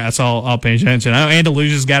Wiregrass, I'll pay attention. I know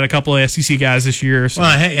Andalusia's got a couple of SEC guys this year. So.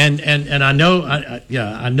 Well, hey, and I know,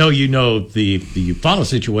 I know you know the Eufaula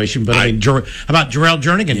situation, but how about Jarrell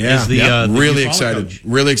Jernigan? Is the really Eufaula excited, coach.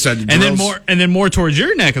 really excited. And then more towards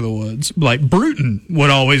your neck of the woods, like Bruton would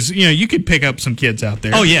always, you could pick up some kids out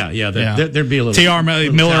there. Oh yeah. There'd be a little. T.R.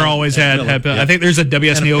 Miller always had. I think there's a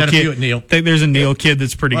W.S. Neal kid. I think there's a Neal kid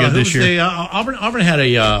that's pretty good this year. Auburn had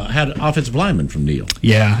an offensive lineman from Neal.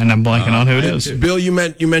 Yeah, and I'm blanking on who it is. Bill, you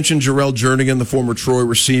mentioned Jarrell Jernigan, the former Troy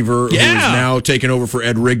receiver, who is now taking over for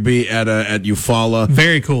Ed Rigby at Eufaula.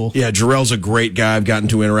 Very cool. Yeah, Jarrell's a great guy. I've gotten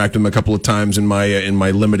to interact with him a couple of times in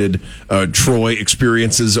my limited Troy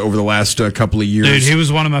experiences over the last couple of years. Dude, he was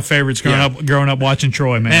one of my favorites growing up watching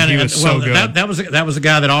Troy. Man, he was so good. That was a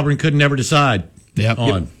guy that Auburn could never decide.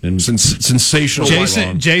 On. And sensational.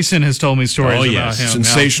 Jason has told me stories about him.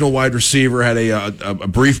 Sensational wide receiver. Had a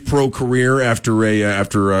brief pro career after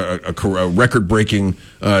a record breaking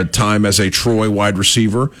time as a Troy wide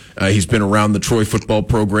receiver. He's been around the Troy football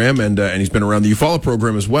program and he's been around the Eufaula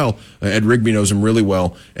program as well. Ed Rigby knows him really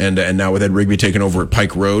well, and now with Ed Rigby taking over at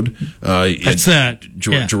Pike Road,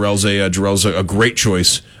 Jarrell's a great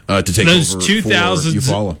choice to take those over 2000s, for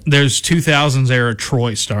Eufaula. There's 2000s era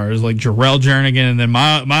Troy stars like Jarrell Jernigan, and then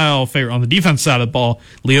my old favorite on the defense side of the ball,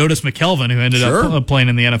 Leotis McKelvin, who ended up playing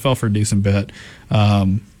in the NFL for a decent bit.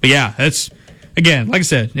 But yeah, that's. Again, like I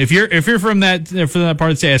said, if you're from that part of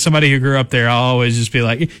the state, as somebody who grew up there, I'll always just be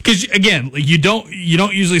like, because again, you don't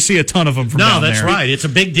usually see a ton of them from down there. No, that's right. It's a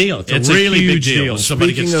big deal. It's a really big deal when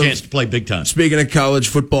somebody gets a chance to play big time. Speaking of college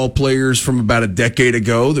football players from about a decade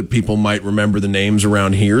ago that people might remember the names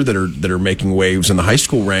around here that are making waves in the high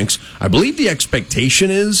school ranks, I believe the expectation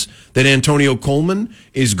is that Antonio Coleman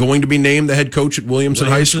is going to be named the head coach at Williamson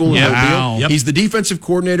High School in Mobile. Yep. He's the defensive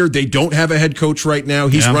coordinator. They don't have a head coach right now.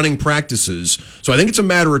 He's running practices. So I think it's a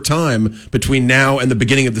matter of time between now and the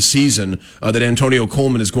beginning of the season that Antonio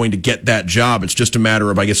Coleman is going to get that job. It's just a matter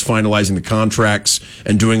of, I guess, finalizing the contracts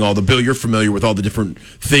and doing all the Bill, you're familiar with all the different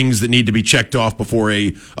things that need to be checked off before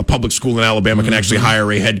a public school in Alabama can actually hire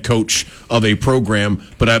a head coach of a program.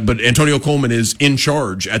 But Antonio Coleman is in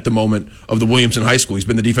charge at the moment of the Williamson High School. He's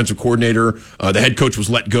been the defensive coordinator. The head coach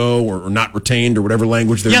was let go or not retained or whatever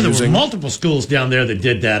language they're using. There were multiple schools down there that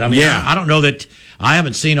did that. I mean, I don't know that I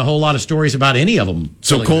haven't seen a whole lot of stories about any of them.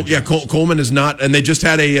 So Coleman is not, and they just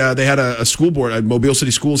had a school board. Mobile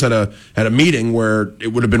City Schools had a meeting where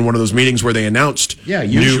it would have been one of those meetings where they announced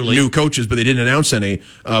new coaches, but they didn't announce any.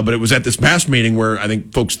 But it was at this past meeting where I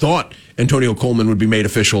think folks thought Antonio Coleman would be made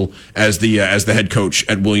official as the head coach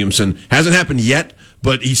at Williamson. Hasn't happened yet,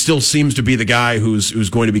 but he still seems to be the guy who's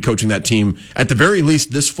going to be coaching that team at the very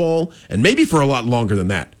least this fall, and maybe for a lot longer than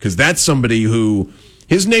that, because that's somebody who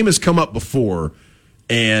his name has come up before.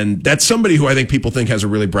 And that's somebody who I think people think has a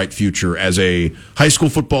really bright future as a high school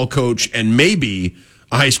football coach, and maybe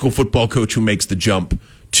a high school football coach who makes the jump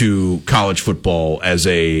to college football as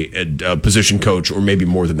a position coach, or maybe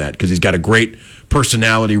more than that, because he's got a great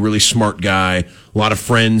personality, really smart guy, a lot of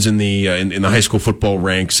friends in the high school football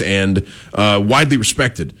ranks, and widely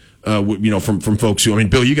respected. From folks who, I mean,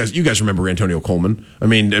 Bill, you guys remember Antonio Coleman? I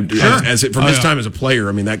mean, from his time as a player,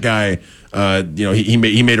 I mean, that guy, he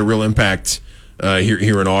made a real impact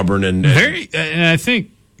here in Auburn, and I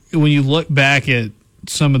think when you look back at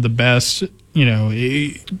some of the best,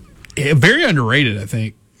 very underrated. I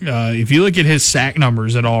think if you look at his sack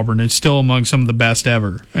numbers at Auburn, it's still among some of the best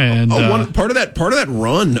ever. And part of that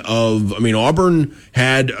run of, I mean, Auburn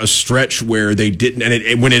had a stretch where they didn't,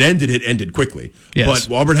 and when it ended quickly. Yes.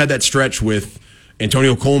 But Auburn had that stretch with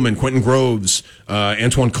Antonio Coleman, Quentin Groves,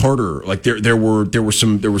 Antoine Carter. Like there were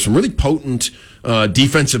some really potent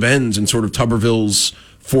defensive ends in sort of Tuberville's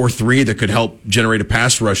 4-3 that could help generate a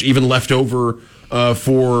pass rush, even left over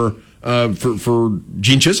for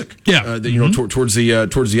Gene Chiswick. Yeah. Towards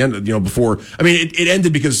the end, before, I mean, it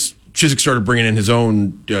ended because Chiswick started bringing in his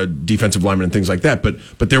own defensive linemen and things like that.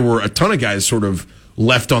 But there were a ton of guys sort of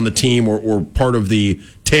left on the team or part of the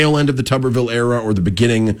tail end of the Tuberville era or the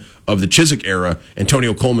beginning of the Chiswick era.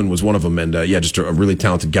 Antonio Coleman was one of them, and just a really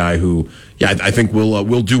talented guy who, I think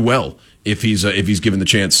will do well if he's given the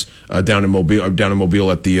chance down in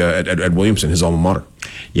Mobile at Williamson, his alma mater.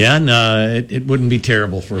 Yeah, and it wouldn't be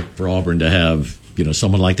terrible for Auburn to have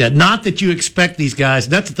someone like that. Not that you expect these guys.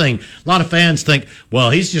 That's the thing. A lot of fans think, well,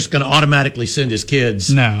 he's just going to automatically send his kids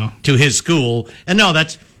to his school, and no,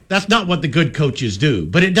 that's not what the good coaches do.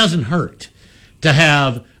 But it doesn't hurt to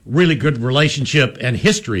have really good relationship and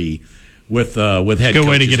history with head coaches. Good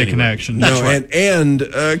way to get a connection. That's right. And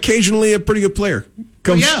occasionally a pretty good player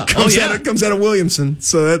comes out of Williamson.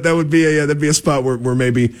 So that would be that'd be a spot where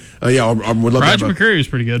maybe Auburn would love Roger to have McCreary is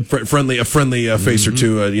pretty good. a friendly face or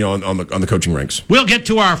two on the coaching ranks. We'll get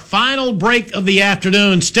to our final break of the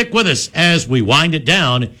afternoon. Stick with us as we wind it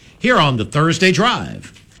down here on the Thursday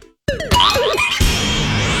Drive.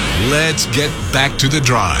 Let's get back to the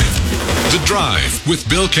drive. The Drive with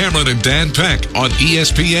Bill Cameron and Dan Peck on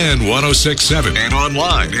ESPN 106.7 and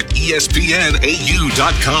online at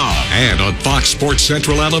ESPNAU.com and on Fox Sports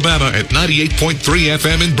Central Alabama at 98.3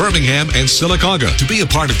 FM in Birmingham and Sylacauga. To be a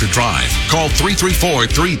part of The Drive, call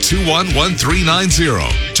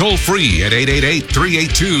 334-321-1390. Toll free at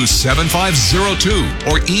 888-382-7502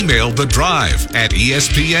 or email The Drive at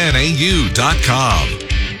ESPNAU.com.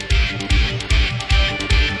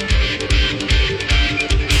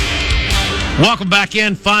 Welcome back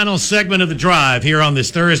in. Final segment of the Drive here on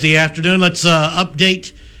this Thursday afternoon. Let's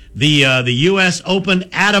update the U.S. Open.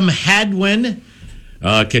 Adam Hadwin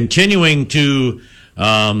continuing to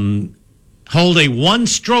hold a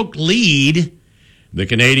one-stroke lead. The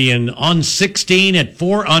Canadian on 16 at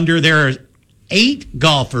 4 under. There are 8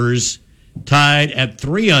 golfers tied at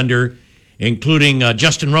 3 under, including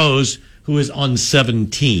Justin Rose, who is on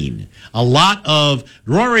 17. A lot of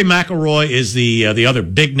Rory McIlroy is the other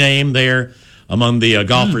big name there among the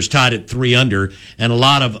golfers tied at 3 under, and a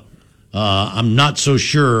lot of I'm not so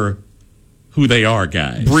sure who they are,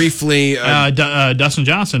 guys. Briefly, Dustin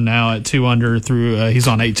Johnson now at 2 under through he's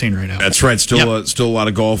on 18 right now. That's right. Still a lot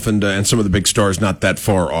of golf, and some of the big stars not that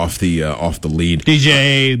far off the lead.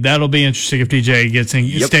 DJ, that'll be interesting if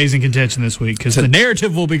DJ stays in contention this week, because the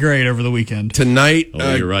narrative will be great over the weekend. Tonight,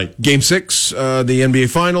 you're right. Game 6, the NBA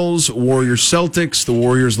Finals, Warriors Celtics. The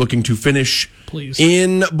Warriors looking to finish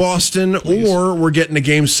in Boston, or we're getting to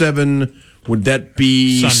Game 7. Would that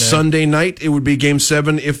be Sunday night? It would be Game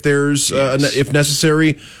 7 if there's if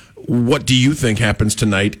necessary. What do you think happens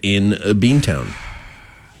tonight in Beantown?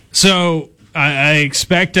 So I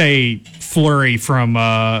expect a flurry from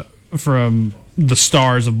the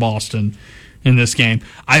Stars of Boston in this game.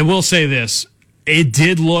 I will say this. It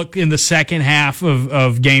did look in the second half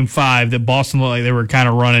of Game 5 that Boston looked like they were kind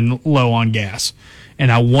of running low on gas. And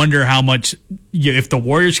I wonder how much, if the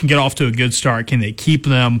Warriors can get off to a good start, can they keep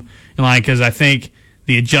them in line? Because I think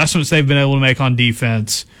the adjustments they've been able to make on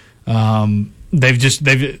defense, Game 4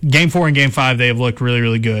 and Game 5, they have looked really,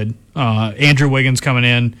 really good. Andrew Wiggins coming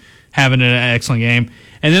in, having an excellent game.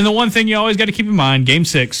 And then the one thing you always got to keep in mind, Game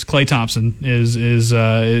 6, Klay Thompson is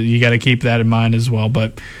you got to keep that in mind as well.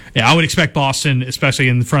 But yeah, I would expect Boston, especially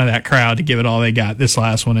in front of that crowd, to give it all they got this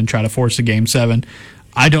last one and try to force a Game 7.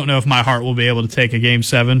 I don't know if my heart will be able to take a Game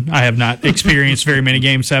 7. I have not experienced very many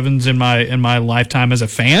Game 7s in my lifetime as a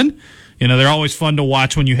fan. They're always fun to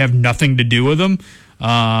watch when you have nothing to do with them.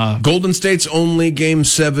 Golden State's only Game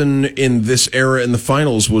 7 in this era in the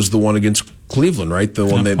finals was the one against Cleveland, right? The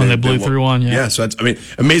one when they blew through one, yeah. Yeah, so that's, I mean,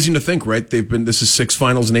 amazing to think, right? This is 6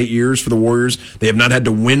 finals in 8 years for the Warriors. They have not had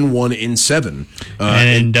to win one in 7.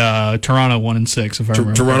 And Toronto won in 6, if I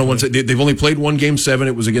remember. Toronto won. They've only played one game 7.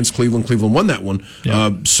 It was against Cleveland. Cleveland won that one.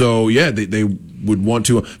 Yeah. So yeah, they would want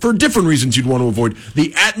to, for different reasons. You'd want to avoid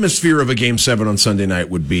the atmosphere of a game 7 on Sunday night.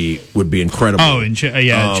 Would be incredible. Oh, and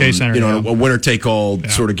Chase Center. A winner take all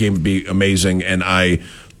sort of game would be amazing. And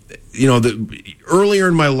earlier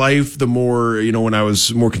in my life, the more, when I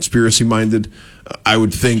was more conspiracy minded, I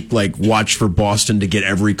would think watch for Boston to get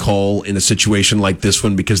every call in a situation like this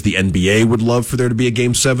one, because the NBA would love for there to be a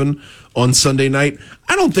game 7 on Sunday night.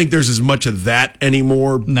 I don't think there's as much of that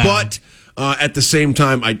anymore, but at the same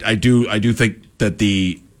time, I do think that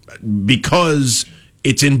because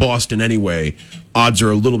it's in Boston anyway, odds are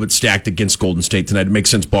a little bit stacked against Golden State tonight. It makes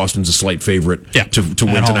sense. Boston's a slight favorite to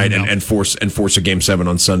win tonight and force a game 7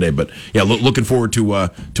 on Sunday. But yeah, looking forward to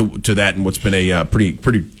that and what's been a pretty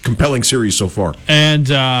compelling series so far. And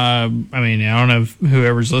I don't know if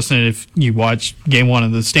whoever's listening, if you watched Game 1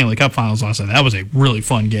 of the Stanley Cup Finals last night, that was a really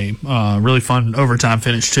fun game, really fun overtime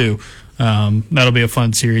finish too. That'll be a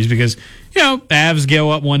fun series because Avs go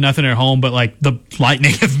up 1-0 at home, but the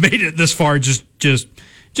Lightning have made it this far just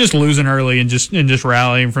losing early and just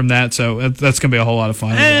rallying from that. So that's going to be a whole lot of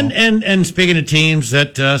fun. And speaking of teams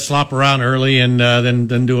that slop around early and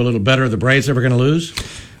then do a little better, the Braves ever going to lose?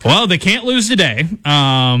 Well, they can't lose today.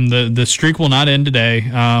 The streak will not end today.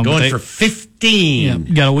 Going for 15. Yeah,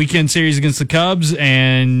 got a weekend series against the Cubs,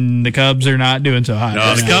 and the Cubs are not doing so hot.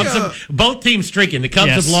 No, the Cubs both teams streaking. The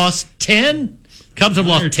Cubs have lost 10. Cubs have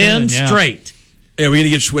lost 10 straight. Yeah, we're going to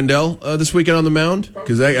get Schwindel this weekend on the mound,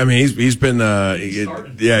 because he's been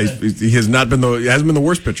he has not been hasn't been the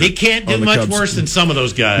worst pitcher. He can't do much worse than some of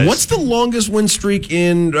those guys. What's the longest win streak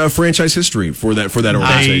in franchise history for that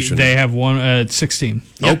organization? They have one at 16.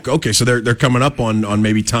 Yep. Okay, so they're coming up on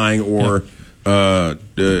maybe tying or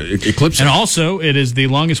eclipsing. And also, it is the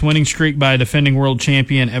longest winning streak by a defending world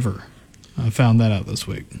champion ever. I found that out this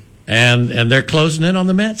week. And they're closing in on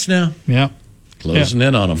the Mets now. Yeah. Closing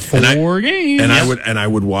in on them. 4 games. And I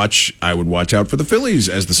would watch out for the Phillies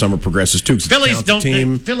as the summer progresses too. Phillies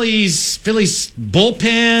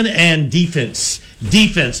bullpen and defense.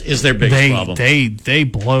 Defense is their biggest problem. They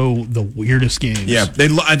blow the weirdest games. Yeah,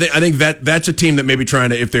 I think that's a team that may be trying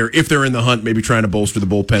to, if they're in the hunt, maybe trying to bolster the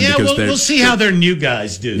bullpen. Yeah, because we'll see how their new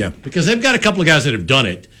guys do. Yeah. Because they've got a couple of guys that have done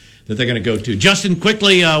it that they're going to go to. Justin,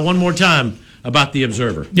 quickly, one more time about the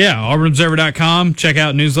Observer. Yeah, auburnobserver.com. Check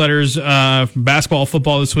out newsletters, basketball,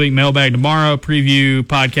 football this week, mailbag tomorrow, preview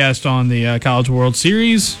podcast on the College World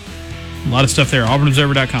Series. A lot of stuff there,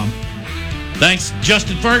 auburnobserver.com. Thanks,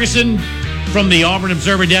 Justin Ferguson from the Auburn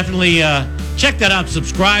Observer. Definitely check that out,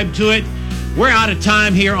 subscribe to it. We're out of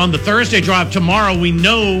time here on the Thursday Drive. Tomorrow we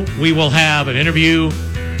know we will have an interview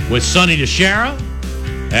with Sonny DeShara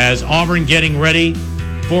as Auburn getting ready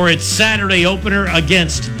for its Saturday opener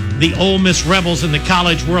against the Ole Miss Rebels in the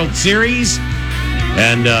College World Series.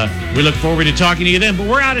 And we look forward to talking to you then. But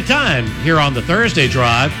we're out of time here on the Thursday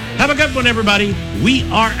Drive. Have a good one, everybody. We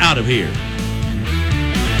are out of here.